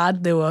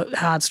hard. There were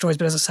hard stories,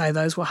 but as I say,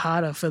 those were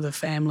harder for the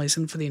families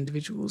and for the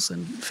individuals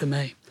and for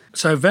me.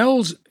 So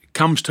VALS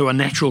comes to a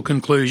natural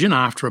conclusion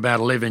after about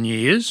 11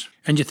 years,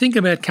 and you think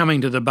about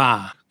coming to the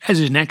bar. As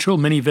is natural,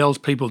 many VALS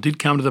people did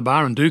come to the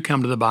bar and do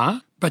come to the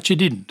bar, but you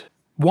didn't.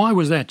 Why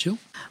was that, Jill?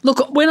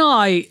 Look, when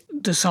I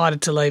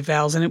decided to leave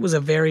VALS, and it was a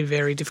very,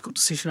 very difficult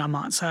decision, I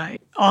might say,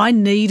 I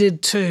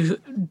needed to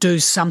do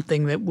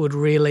something that would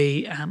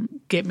really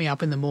get me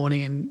up in the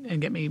morning and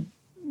get me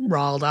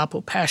riled up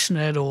or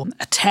passionate or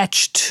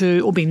attached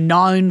to or be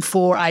known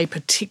for a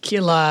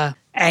particular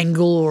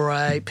angle or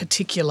a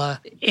particular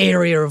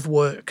area of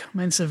work. I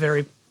mean, it's a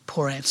very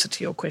poor answer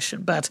to your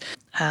question, but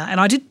and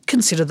I did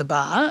consider the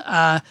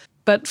bar,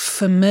 but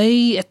for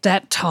me at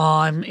that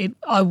time,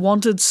 I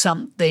wanted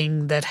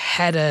something that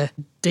had a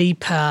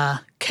deeper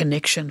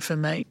connection for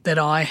me that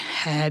I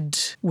had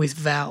with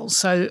VALS,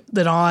 so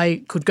that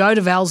I could go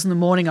to VALS in the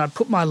morning, I'd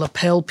put my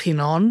lapel pin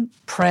on,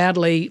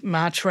 proudly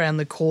march around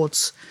the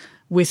courts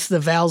with the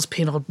VALS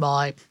pin on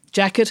my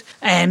jacket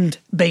and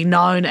be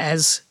known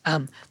as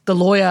the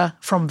lawyer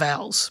from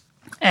VALS.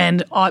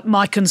 And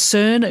my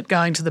concern at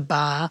going to the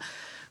bar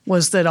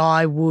was that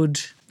I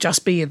would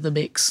just be in the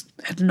mix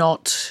and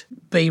not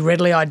be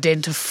readily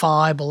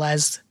identifiable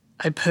as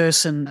a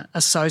person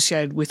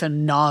associated with a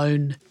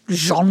known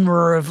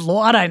genre of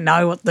law. I don't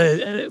know what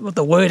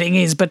the wording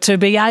is, but to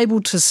be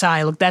able to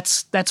say, look,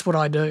 that's what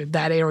I do,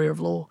 that area of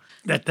law.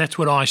 That's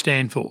what I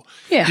stand for.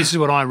 Yeah. This is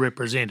what I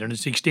represent, and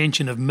it's an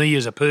extension of me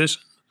as a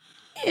person.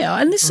 Yeah,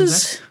 and this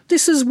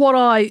is what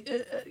I,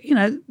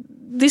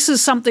 this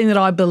is something that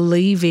I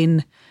believe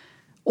in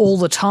all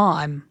the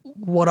time.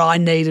 What I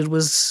needed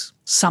was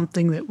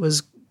something that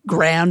was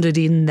grounded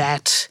in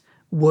that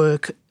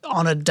work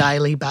on a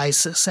daily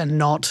basis and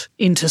not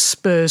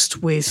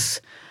interspersed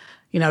with,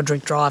 a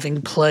drink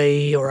driving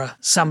plea or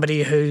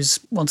somebody who's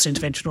wants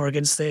intervention or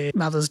against their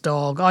mother's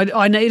dog.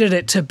 I needed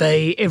it to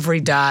be every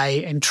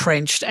day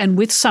entrenched and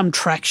with some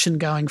traction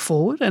going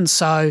forward. And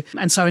so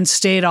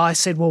instead I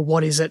said, well,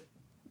 what is it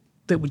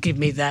that would give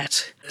me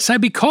that? So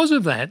because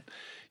of that,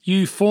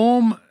 you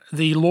form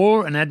the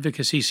Law and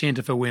Advocacy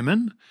Centre for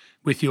Women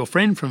with your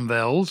friend from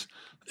VALS,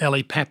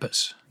 Ellie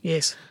Pappas.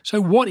 Yes. So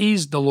what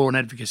is the Law and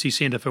Advocacy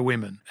Centre for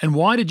Women, and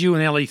why did you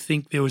and Ellie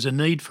think there was a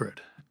need for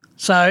it?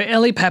 So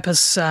Ellie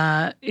Pappas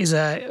is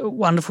a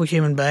wonderful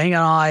human being,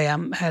 and I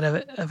had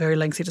a very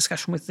lengthy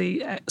discussion with the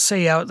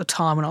CEO at the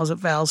time when I was at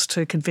VALS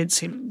to convince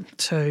him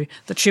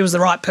that she was the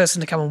right person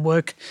to come and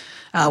work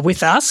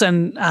with us,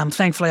 and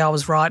thankfully I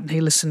was right and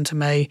he listened to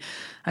me,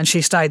 and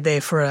she stayed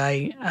there for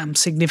a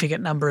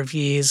significant number of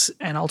years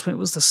and ultimately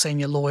was the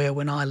senior lawyer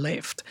when I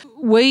left.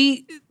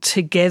 We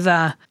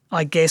together,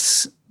 I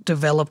guess,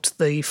 developed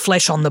the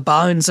flesh on the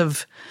bones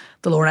of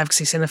the Law and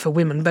Advocacy Centre for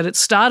Women, but it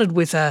started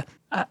with a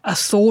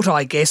thought,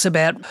 I guess,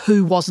 about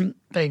who wasn't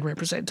being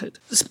represented.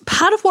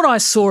 Part of what I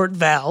saw at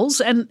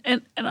VALS, and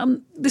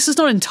this is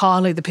not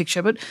entirely the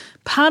picture, but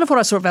part of what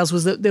I saw at VALS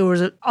was that there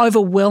was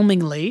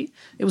overwhelmingly,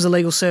 it was a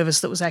legal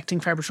service that was acting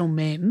for Aboriginal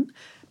men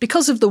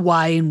because of the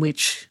way in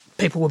which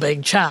people were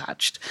being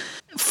charged.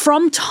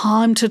 From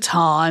time to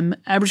time,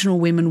 Aboriginal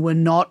women were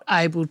not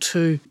able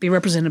to be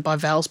represented by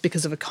VALS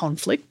because of a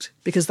conflict,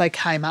 because they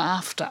came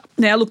after.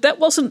 Now, look, that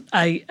wasn't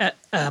an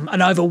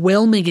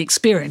overwhelming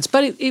experience,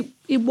 but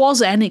it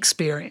was an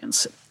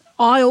experience.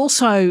 I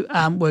also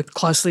worked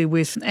closely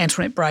with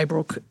Antoinette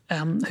Braybrook,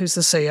 who's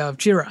the CEO of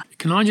JIRA.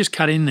 Can I just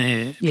cut in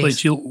there, Yes. please,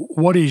 Jill?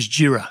 What is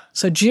JIRA?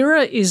 So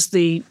JIRA is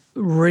the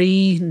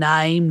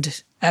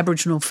renamed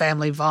Aboriginal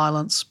Family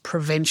Violence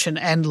Prevention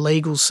and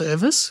Legal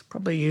Service,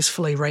 probably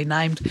usefully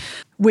renamed,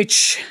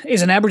 which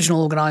is an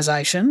Aboriginal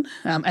organisation,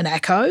 an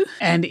ACO,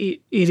 and it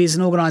is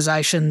an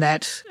organisation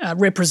that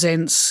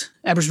represents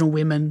Aboriginal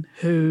women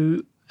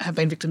who have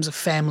been victims of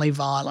family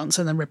violence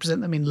and then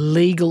represent them in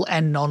legal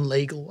and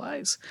non-legal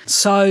ways.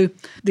 So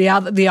the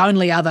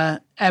only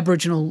other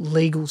Aboriginal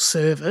legal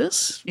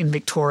service in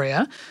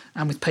Victoria,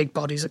 with peak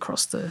bodies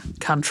across the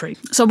country.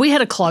 So we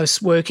had a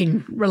close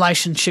working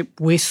relationship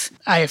with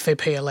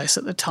AFVPLS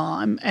at the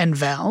time and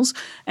VALS,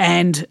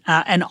 and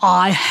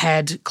I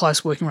had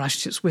close working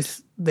relationships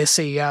with their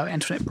CEO,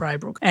 Antoinette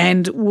Braybrook.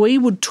 And we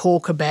would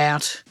talk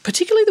about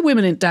particularly the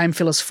women in Dame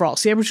Phyllis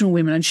Frost, the Aboriginal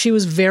women, and she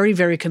was very,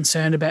 very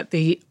concerned about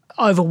the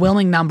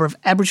overwhelming number of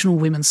Aboriginal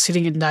women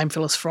sitting in Dame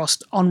Phyllis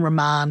Frost on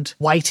remand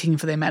waiting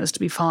for their matters to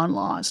be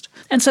finalised.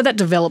 And so that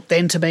developed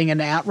then to being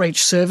an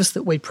outreach service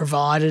that we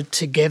provided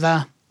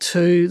together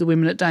to the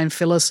women at Dame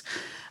Phyllis.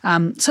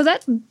 So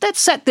that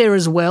sat there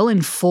as well,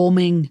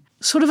 informing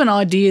sort of an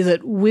idea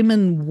that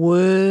women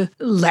were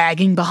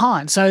lagging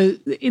behind. So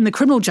in the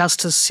criminal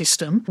justice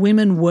system,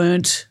 women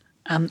weren't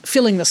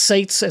filling the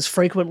seats as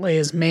frequently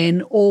as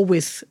men or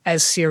with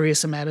as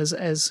serious a matters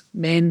as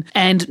men.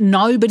 And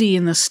nobody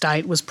in the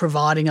state was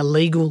providing a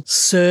legal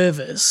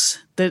service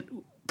that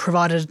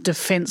provided a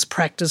defence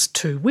practice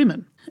to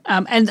women.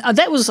 And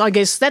that was, I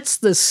guess, that's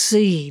the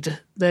seed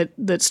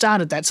that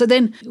started that. So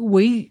then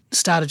we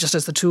started just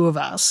as the two of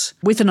us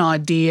with an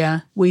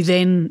idea. We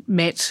then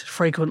met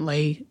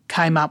frequently, she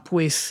came up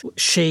with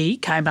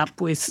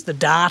the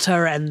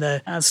data and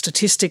the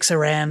statistics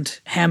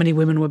around how many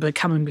women were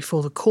coming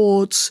before the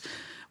courts,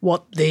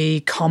 what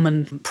the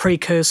common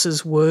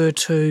precursors were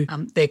to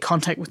their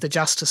contact with the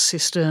justice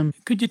system.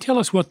 Could you tell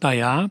us what they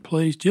are,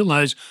 please, Jill,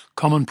 those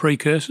common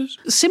precursors?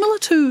 Similar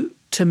to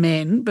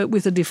men, but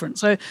with a difference.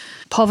 So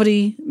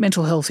poverty,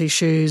 mental health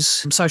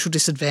issues, social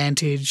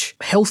disadvantage,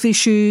 health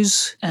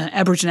issues,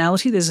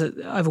 Aboriginality. There's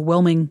an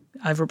overwhelming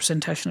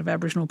overrepresentation of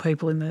Aboriginal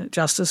people in the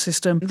justice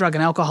system, drug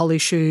and alcohol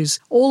issues,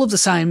 all of the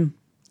same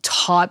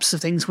types of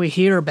things we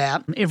hear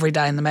about every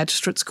day in the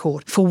magistrates'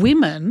 court. For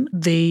women,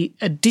 the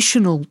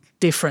additional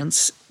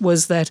difference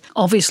was that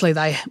obviously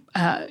they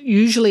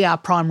usually are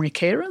primary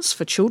carers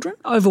for children.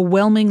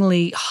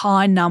 Overwhelmingly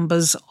high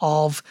numbers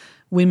of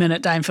women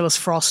at Dame Phyllis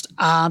Frost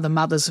are the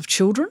mothers of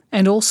children,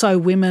 and also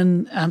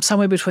women,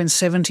 somewhere between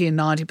 70 and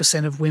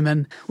 90% of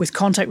women with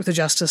contact with the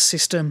justice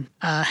system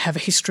have a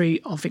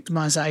history of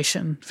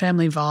victimisation,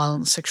 family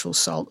violence, sexual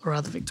assault or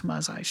other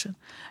victimisation.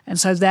 And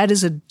so that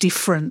is a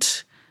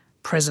different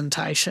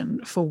presentation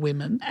for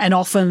women, and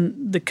often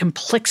the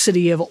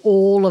complexity of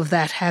all of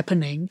that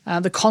happening,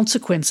 the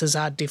consequences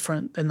are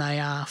different than they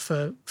are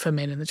for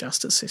men in the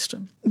justice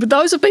system. But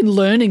those have been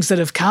learnings that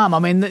have come. I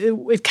mean,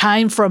 it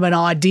came from an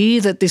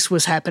idea that this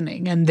was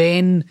happening, and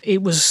then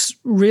it was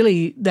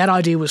really, that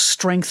idea was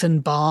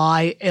strengthened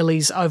by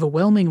Ellie's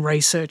overwhelming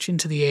research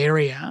into the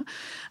area,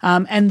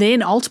 and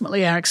then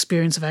ultimately our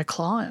experience of our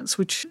clients,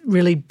 which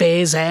really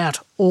bears out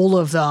all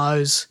of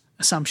those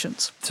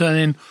assumptions. So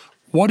then,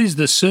 what is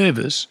the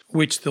service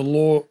which the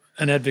Law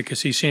and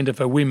Advocacy Centre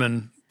for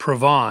Women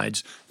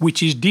provides,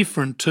 which is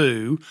different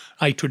to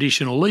a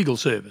traditional legal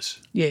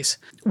service? Yes.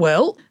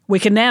 Well, we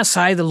can now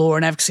say the Law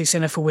and Advocacy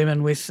Centre for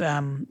Women with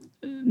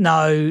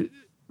no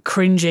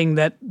cringing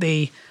that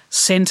the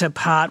centre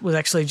part was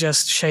actually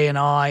just she and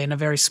I in a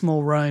very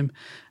small room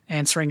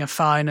answering a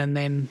phone and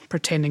then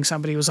pretending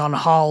somebody was on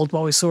hold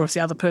while we saw if the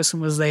other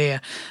person was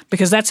there,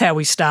 because that's how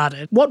we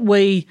started. What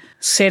we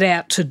set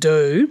out to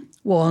do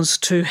was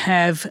to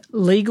have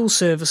legal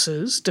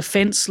services,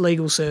 defence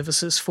legal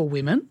services for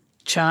women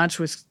charged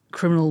with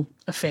criminal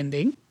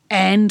offending,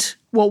 and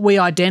what we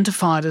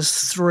identified as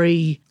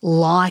 3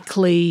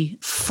 likely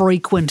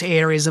frequent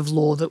areas of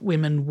law that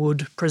women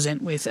would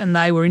present with, and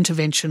they were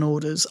intervention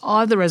orders,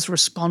 either as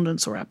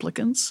respondents or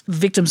applicants,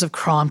 victims of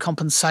crime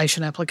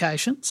compensation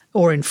applications,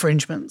 or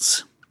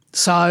infringements.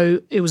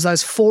 So it was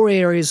those 4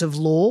 areas of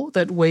law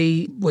that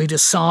we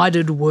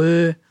decided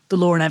were the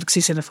Law and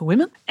Advocacy Centre for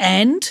Women,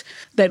 and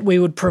that we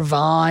would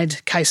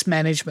provide case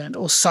management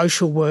or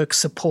social work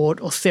support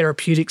or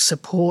therapeutic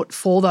support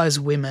for those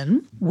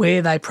women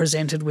where they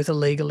presented with a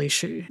legal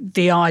issue.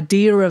 The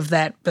idea of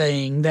that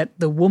being that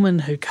the woman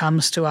who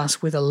comes to us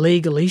with a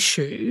legal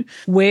issue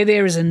where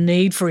there is a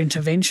need for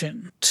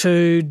intervention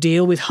to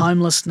deal with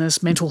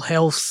homelessness, mental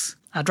health,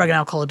 drug and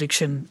alcohol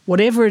addiction,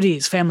 whatever it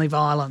is, family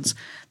violence,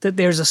 that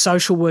there is a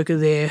social worker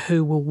there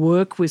who will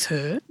work with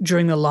her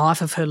during the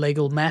life of her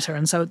legal matter.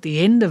 And so at the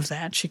end of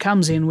that, she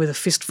comes in with a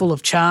fistful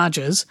of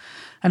charges,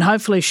 and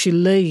hopefully she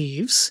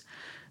leaves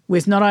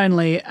with not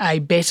only a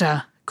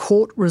better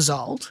court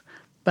result,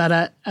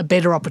 but a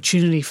better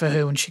opportunity for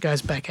her when she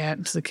goes back out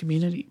into the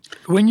community.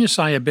 When you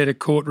say a better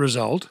court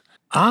result,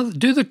 are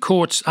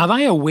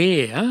they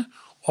aware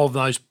of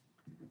those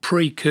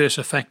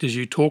precursor factors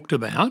you talked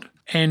about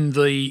and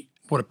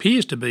what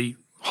appears to be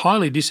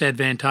highly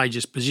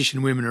disadvantageous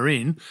position women are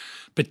in,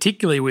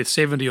 particularly with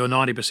 70 or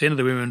 90% of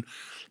the women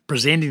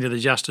presenting to the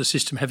justice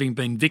system having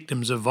been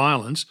victims of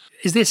violence?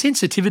 Is there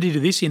sensitivity to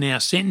this in our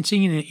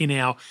sentencing, in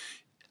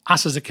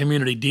us as a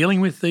community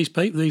dealing with these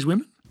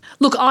women?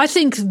 Look, I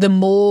think the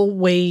more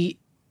we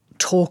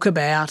talk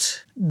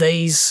about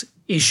these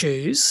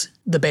issues,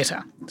 the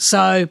better.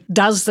 So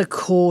does the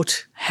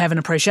court have an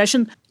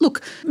appreciation?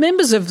 Look,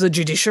 members of the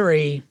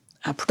judiciary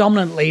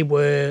predominantly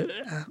were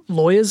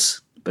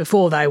lawyers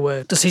before they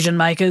were decision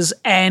makers,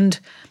 and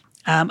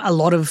a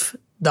lot of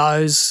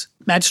those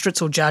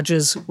magistrates or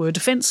judges were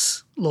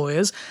defence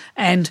lawyers,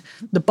 and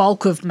the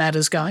bulk of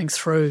matters going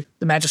through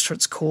the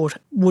magistrates' court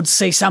would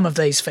see some of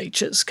these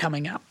features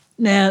coming up.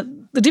 Now,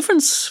 the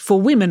difference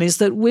for women is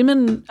that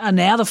women are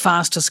now the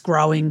fastest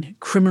growing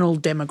criminal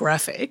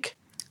demographic,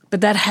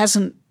 but that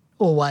hasn't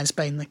always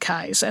been the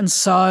case. And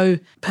so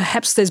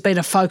perhaps there's been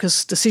a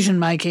focused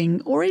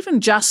decision-making, or even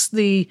just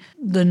the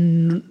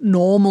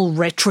normal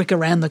rhetoric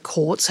around the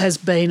courts has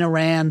been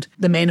around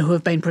the men who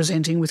have been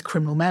presenting with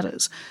criminal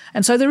matters.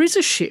 And so there is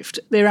a shift.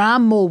 There are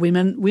more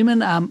women.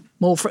 Women are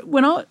more...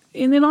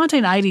 in the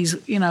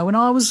 1980s, when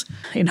I was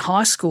in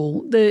high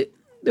school, there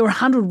were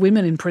 100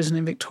 women in prison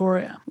in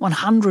Victoria.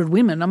 100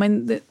 women. I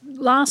mean...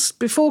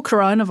 Before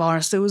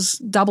coronavirus, there was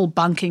double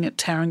bunking at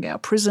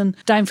Tarrangow Prison.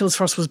 Dame Phyllis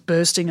Frost was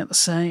bursting at the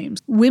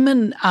seams.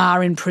 Women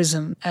are in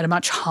prison at a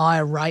much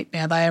higher rate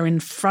now. They are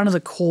in front of the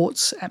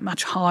courts at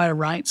much higher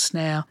rates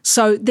now.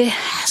 So there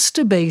has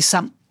to be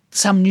some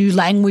new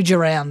language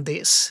around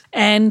this.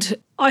 And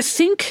I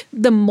think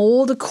the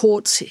more the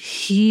courts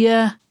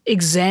hear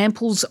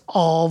examples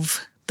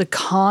of the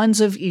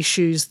kinds of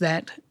issues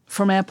that,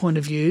 from our point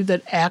of view,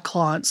 that our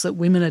clients, that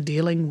women are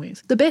dealing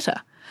with, the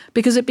better.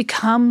 Because it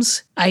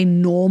becomes a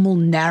normal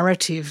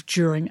narrative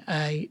during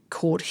a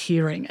court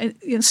hearing.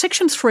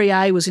 Section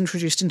 3A was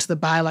introduced into the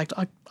Bail Act,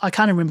 I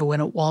can't remember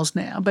when it was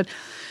now, but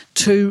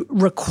to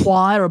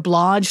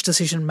oblige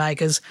decision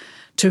makers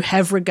to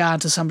have regard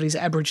to somebody's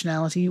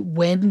Aboriginality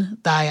when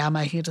they are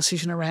making a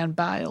decision around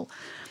bail.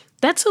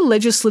 That's a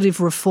legislative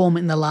reform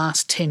in the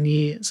last 10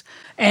 years.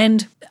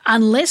 And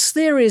unless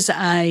there is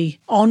a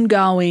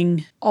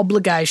ongoing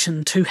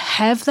obligation to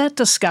have that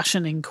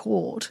discussion in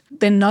court,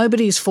 then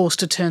nobody is forced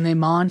to turn their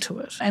mind to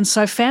it. And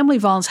so family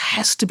violence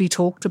has to be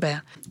talked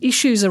about.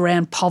 Issues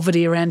around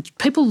poverty, around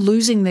people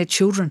losing their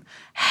children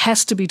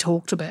has to be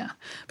talked about.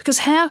 Because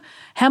how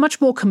much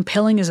more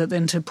compelling is it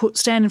than to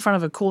stand in front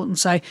of a court and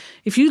say,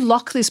 if you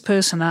lock this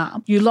person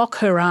up, you lock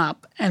her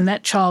up, and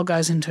that child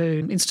goes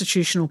into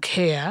institutional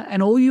care,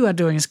 and all you are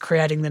doing is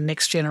creating the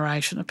next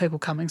generation of people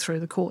coming through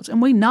the courts.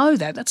 And we know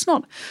that. That's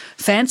not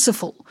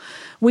fanciful.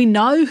 We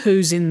know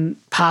who's in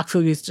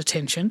Parkville Youth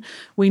Detention.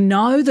 We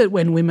know that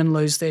when women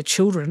lose their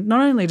children,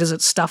 not only does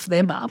it stuff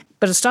them up,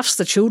 but it stuffs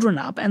the children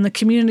up and the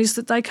communities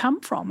that they come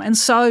from. And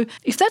so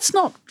if that's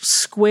not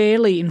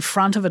squarely in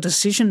front of a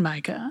decision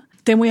maker,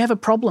 then we have a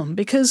problem,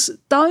 because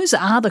those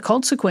are the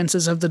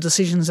consequences of the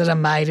decisions that are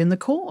made in the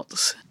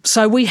courts.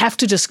 So we have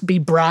to just be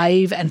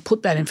brave and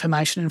put that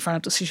information in front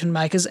of decision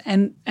makers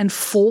and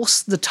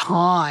force the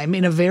time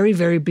in a very,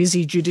 very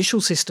busy judicial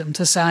system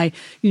to say,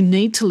 you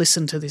need to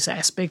listen to this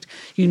aspect,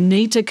 you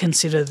need to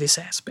consider this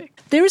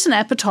aspect. There is an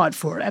appetite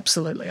for it,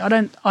 absolutely. I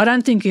don't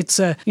think it's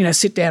a,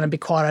 sit down and be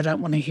quiet, I don't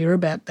want to hear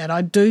about that.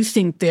 I do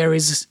think there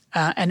is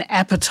an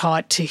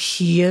appetite to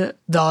hear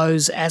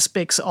those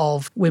aspects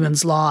of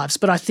women's lives,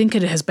 but I think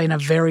it has been a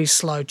very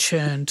slow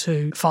churn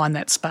to find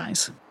that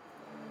space.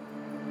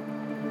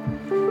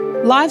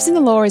 Lives in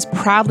the Law is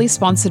proudly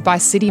sponsored by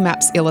City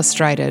Maps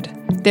Illustrated.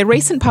 Their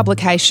recent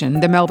publication,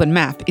 The Melbourne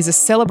Map, is a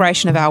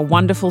celebration of our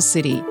wonderful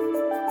city.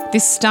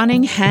 This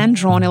stunning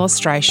hand-drawn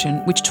illustration,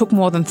 which took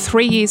more than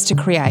 3 years to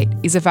create,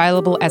 is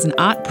available as an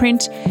art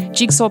print,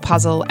 jigsaw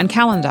puzzle and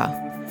calendar.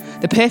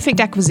 The perfect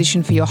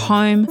acquisition for your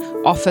home,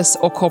 office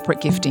or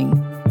corporate gifting.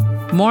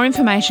 More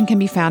information can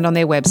be found on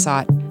their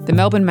website,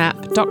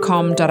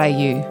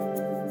 themelbournemap.com.au.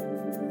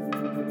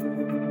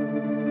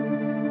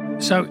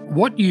 So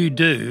what you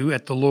do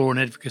at the Law and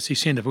Advocacy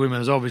Centre for Women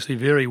is obviously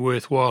very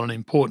worthwhile and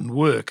important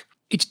work.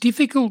 It's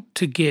difficult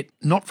to get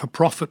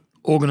not-for-profit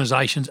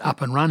organisations up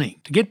and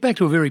running. To get back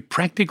to a very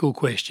practical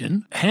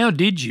question, how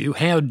do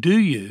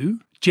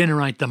you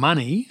generate the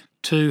money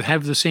to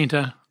have the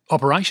centre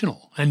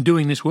operational and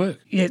doing this work?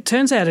 Yeah, it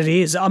turns out it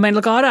is. I mean,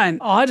 look,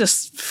 I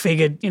just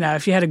figured,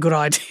 if you had a good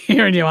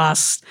idea and you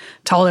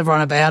told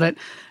everyone about it,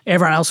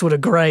 everyone else would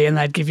agree and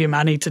they'd give you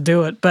money to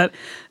do it. But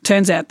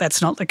turns out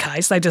that's not the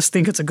case. They just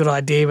think it's a good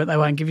idea, but they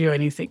won't give you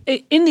anything.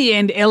 In the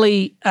end,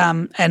 Ellie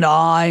and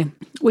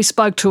we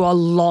spoke to a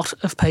lot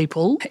of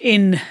people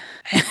in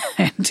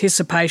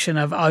anticipation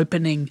of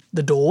opening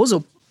the doors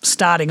or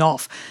starting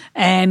off.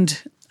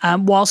 And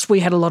whilst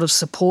we had a lot of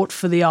support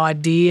for the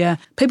idea,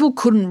 people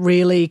couldn't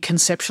really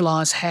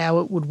conceptualise how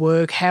it would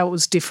work, how it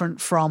was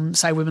different from,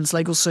 say, Women's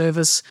Legal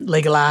Service,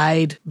 Legal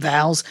Aid,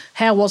 VALS.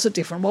 How was it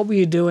different? What were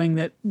you doing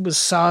that was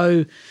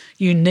so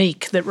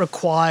unique that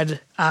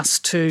required us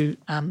to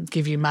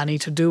give you money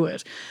to do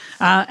it?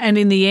 And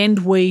in the end,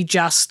 we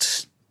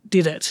just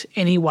did it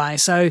anyway.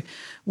 So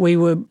we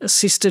were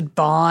assisted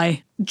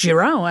by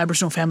GIRA, or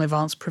Aboriginal Family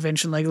Violence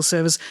Prevention Legal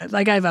Service.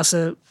 They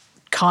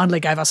kindly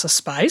gave us a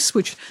space,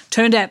 which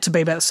turned out to be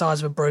about the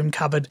size of a broom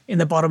cupboard in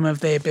the bottom of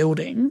their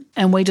building.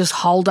 And we just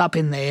holed up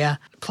in there,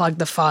 plugged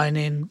the phone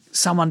in,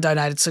 someone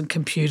donated some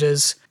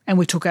computers, and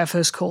we took our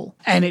first call.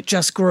 And it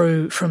just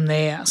grew from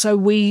there. So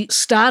we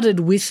started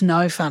with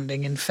no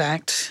funding, in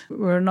fact.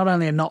 We're not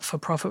only a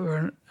not-for-profit, we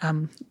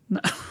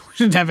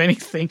didn't have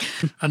anything.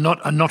 A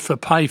not for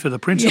pay for the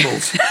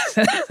principals.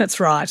 Yeah, that's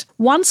right.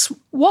 Once,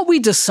 what we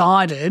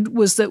decided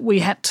was that we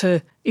had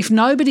to, if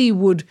nobody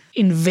would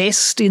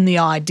invest in the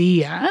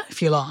idea,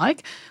 if you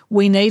like,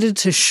 we needed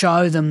to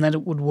show them that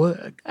it would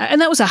work. And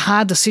that was a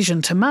hard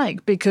decision to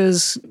make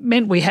because it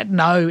meant we had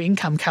no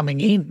income coming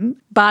in,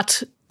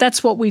 but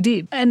that's what we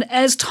did. And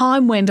as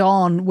time went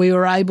on, we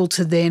were able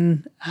to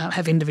then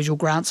have individual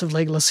grants of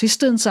legal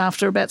assistance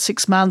after about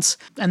 6 months,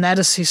 and that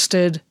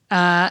assisted.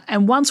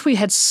 And once we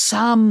had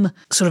some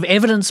sort of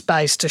evidence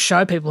base to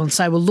show people and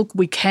say, well, look,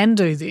 we can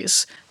do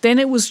this, then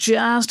it was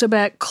just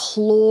about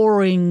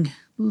clawing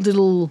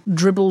little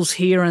dribbles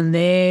here and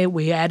there.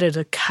 We added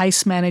a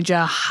case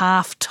manager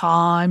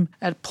half-time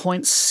at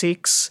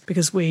 0.6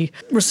 because we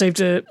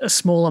received a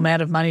small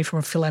amount of money from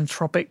a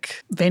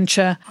philanthropic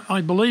venture. I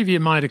believe you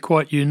made a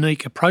quite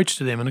unique approach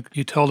to them and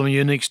you told them a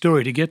unique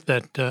story to get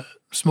that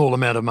small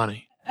amount of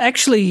money.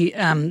 Actually,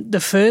 the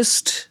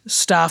first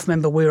staff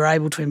member we were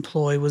able to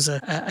employ was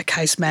a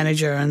case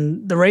manager,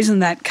 and the reason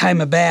that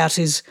came about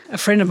is a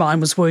friend of mine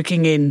was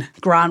working in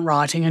grant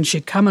writing and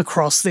she'd come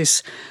across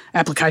this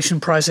application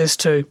process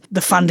to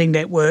the funding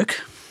network,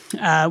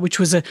 which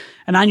was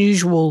an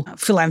unusual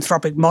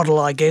philanthropic model,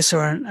 I guess,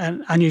 or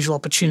an unusual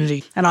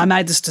opportunity. And I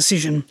made this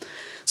decision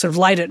sort of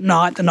late at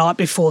night, the night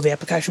before the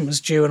application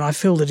was due, and I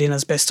filled it in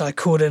as best I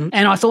could, and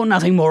I thought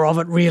nothing more of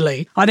it,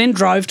 really. I then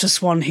drove to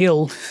Swan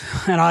Hill,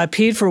 and I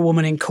appeared for a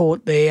woman in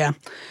court there,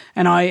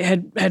 and I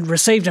had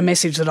received a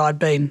message that I'd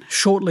been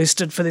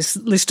shortlisted for this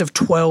list of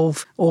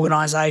 12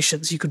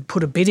 organisations you could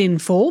put a bid in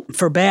for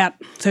about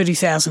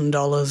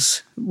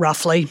 $30,000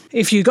 roughly.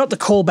 If you got the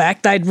call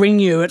back, they'd ring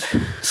you at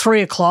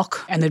 3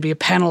 o'clock and there'd be a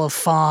panel of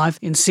 5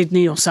 in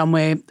Sydney or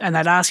somewhere, and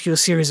they'd ask you a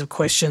series of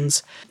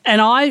questions. And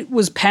I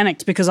was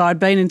panicked because I'd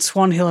been in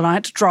Swan Hill and I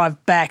had to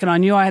drive back, and I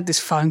knew I had this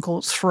phone call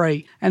at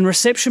 3. And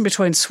reception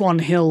between Swan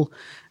Hill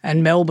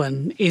and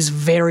Melbourne is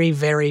very,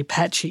 very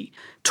patchy.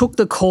 Took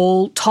the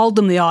call, told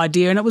them the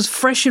idea, and it was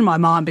fresh in my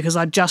mind because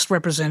I just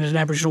represented an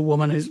Aboriginal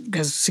woman who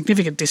has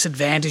significant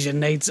disadvantage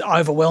and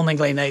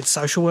overwhelmingly needs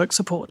social work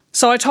support.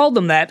 So I told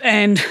them that,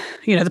 and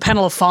the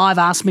panel of 5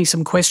 asked me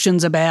some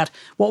questions about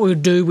what we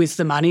would do with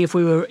the money if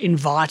we were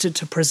invited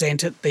to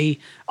present at the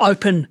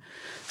open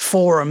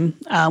forum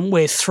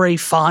where 3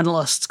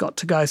 finalists got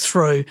to go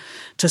through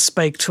to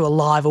speak to a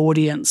live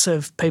audience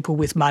of people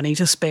with money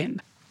to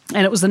spend.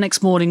 And it was the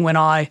next morning when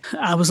I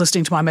was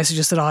listening to my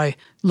messages that I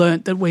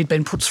learnt that we'd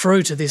been put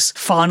through to this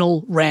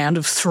final round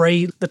of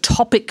 3. The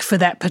topic for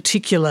that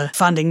particular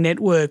funding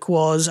network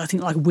was, I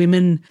think, like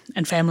women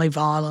and family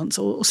violence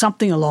or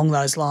something along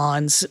those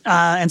lines.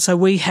 And so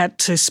we had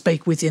to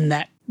speak within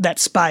that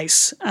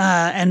space.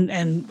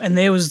 And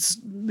there was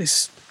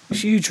this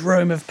huge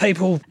room of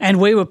people, and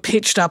we were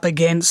pitched up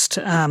against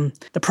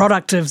the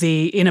product of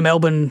the Inner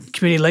Melbourne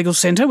Community Legal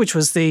Centre, which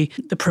was the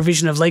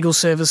provision of legal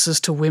services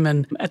to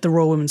women at the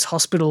Royal Women's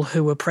Hospital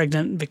who were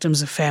pregnant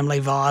victims of family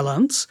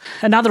violence.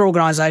 Another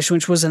organisation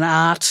which was an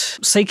art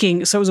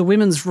seeking, so it was a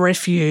women's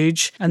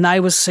refuge, and they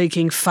were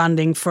seeking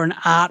funding for an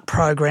art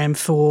program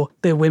for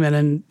the women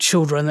and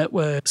children that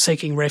were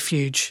seeking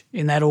refuge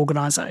in that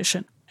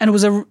organisation. And it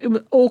was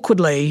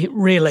awkwardly,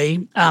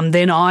 really,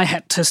 then I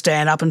had to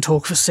stand up and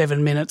talk for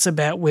 7 minutes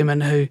about women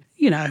who,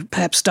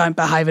 perhaps don't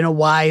behave in a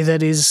way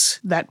that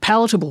is that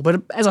palatable.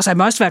 But as I say,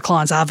 most of our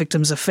clients are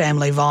victims of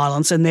family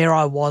violence, and there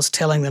I was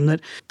telling them that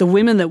the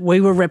women that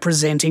we were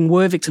representing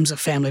were victims of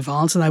family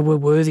violence and they were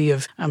worthy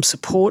of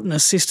support and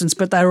assistance,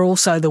 but they were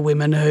also the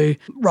women who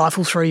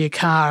rifle through your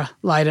car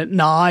late at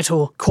night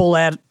or call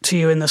out to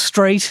you in the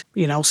street,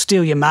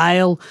 steal your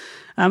mail,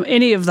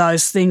 any of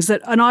those things.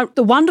 The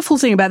wonderful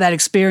thing about that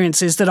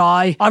experience is that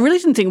I really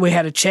didn't think we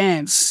had a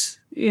chance,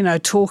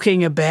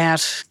 talking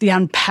about the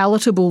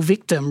unpalatable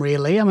victim,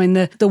 really. I mean,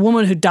 the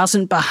woman who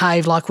doesn't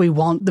behave like we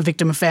want the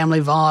victim of family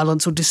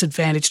violence or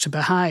disadvantaged to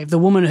behave, the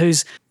woman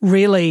who's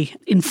really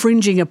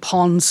infringing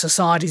upon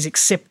society's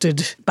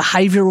accepted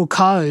behavioural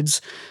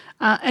codes,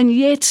 and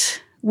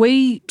yet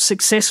we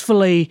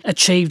successfully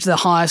achieved the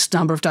highest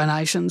number of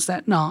donations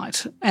that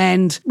night.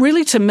 And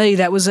really, to me,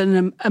 that was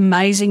an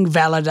amazing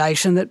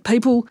validation that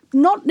people,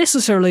 not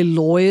necessarily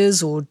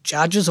lawyers or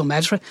judges or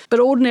magistrates, but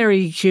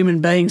ordinary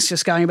human beings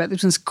just going about this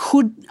business,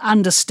 could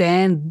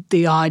understand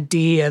the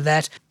idea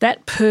that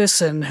that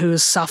person who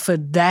has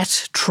suffered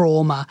that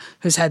trauma,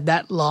 who's had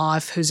that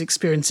life, who's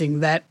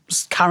experiencing that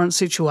current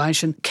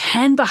situation,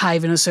 can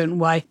behave in a certain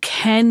way,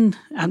 can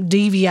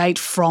deviate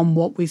from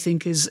what we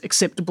think is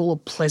acceptable or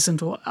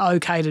pleasant or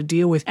okay to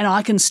deal with. And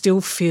I can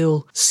still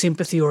feel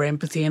sympathy or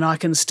empathy, and I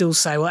can still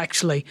say, well,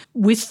 actually,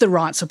 with the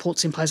right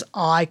supports in place,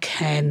 I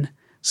can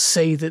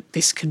see that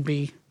this can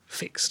be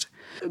fixed.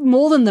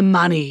 More than the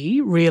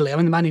money, really. I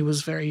mean, the money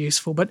was very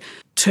useful, but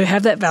to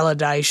have that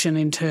validation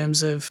in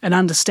terms of an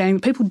understanding,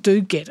 people do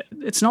get it.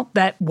 It's not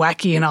that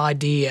wacky an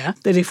idea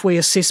that if we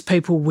assist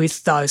people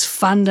with those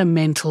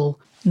fundamental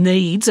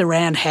needs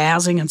around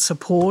housing and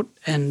support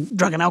and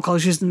drug and alcohol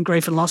issues and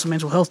grief and loss and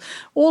mental health,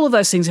 all of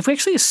those things, if we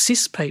actually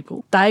assist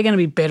people, they're going to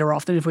be better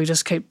off than if we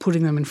just keep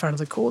putting them in front of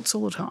the courts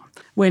all the time.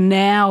 We're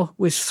now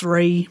with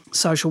 3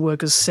 social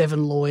workers,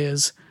 7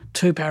 lawyers,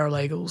 2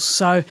 paralegals.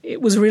 So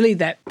it was really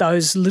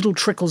those little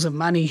trickles of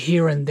money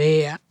here and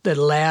there that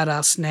allowed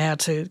us now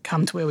to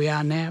come to where we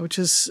are now, which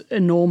is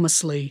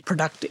enormously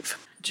productive.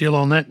 Jill,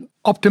 on that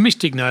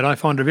optimistic note, I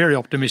find a very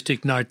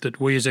optimistic note that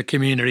we as a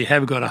community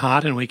have got a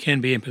heart and we can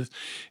be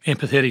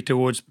empathetic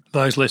towards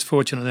those less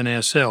fortunate than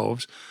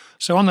ourselves.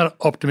 So on that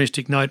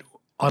optimistic note,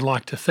 I'd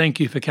like to thank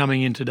you for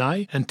coming in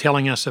today and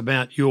telling us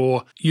about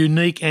your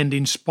unique and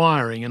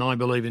inspiring, and I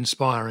believe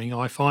inspiring,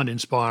 I find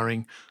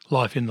inspiring,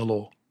 life in the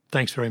law.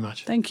 Thanks very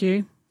much. Thank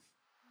you.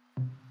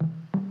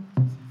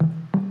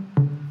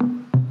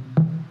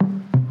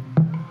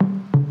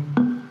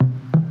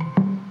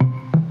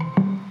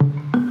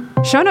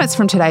 Show notes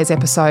from today's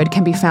episode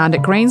can be found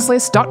at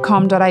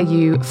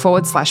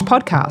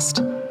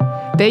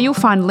greenslist.com.au/podcast. There you'll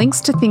find links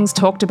to things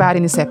talked about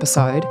in this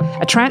episode,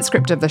 a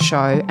transcript of the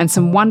show, and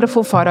some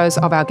wonderful photos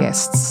of our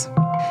guests.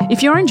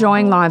 If you're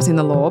enjoying Lives in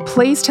the Law,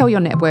 please tell your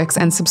networks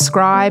and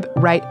subscribe,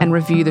 rate and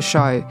review the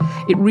show.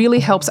 It really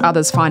helps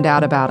others find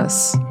out about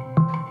us.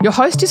 Your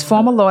host is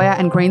former lawyer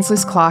and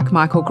Greenslist clerk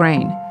Michael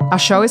Green. Our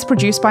show is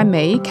produced by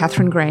me,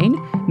 Catherine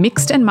Green,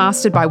 mixed and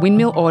mastered by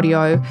Windmill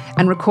Audio,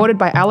 and recorded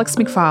by Alex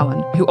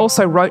McFarlane, who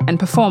also wrote and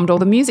performed all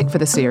the music for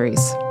the series.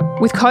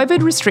 With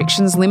COVID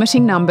restrictions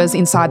limiting numbers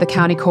inside the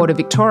County Court of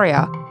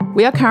Victoria,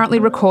 we are currently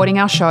recording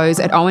our shows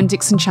at Owen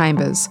Dixon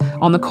Chambers,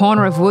 on the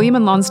corner of William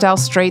and Lonsdale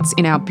Streets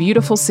in our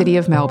beautiful city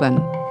of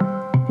Melbourne.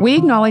 We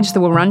acknowledge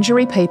the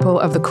Wurundjeri people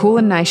of the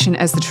Kulin Nation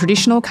as the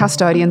traditional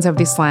custodians of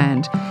this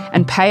land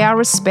and pay our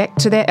respect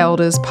to their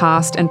elders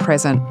past and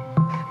present.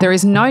 There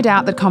is no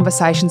doubt that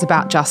conversations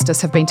about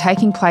justice have been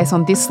taking place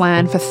on this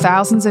land for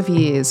thousands of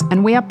years,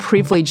 and we are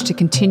privileged to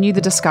continue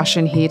the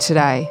discussion here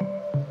today.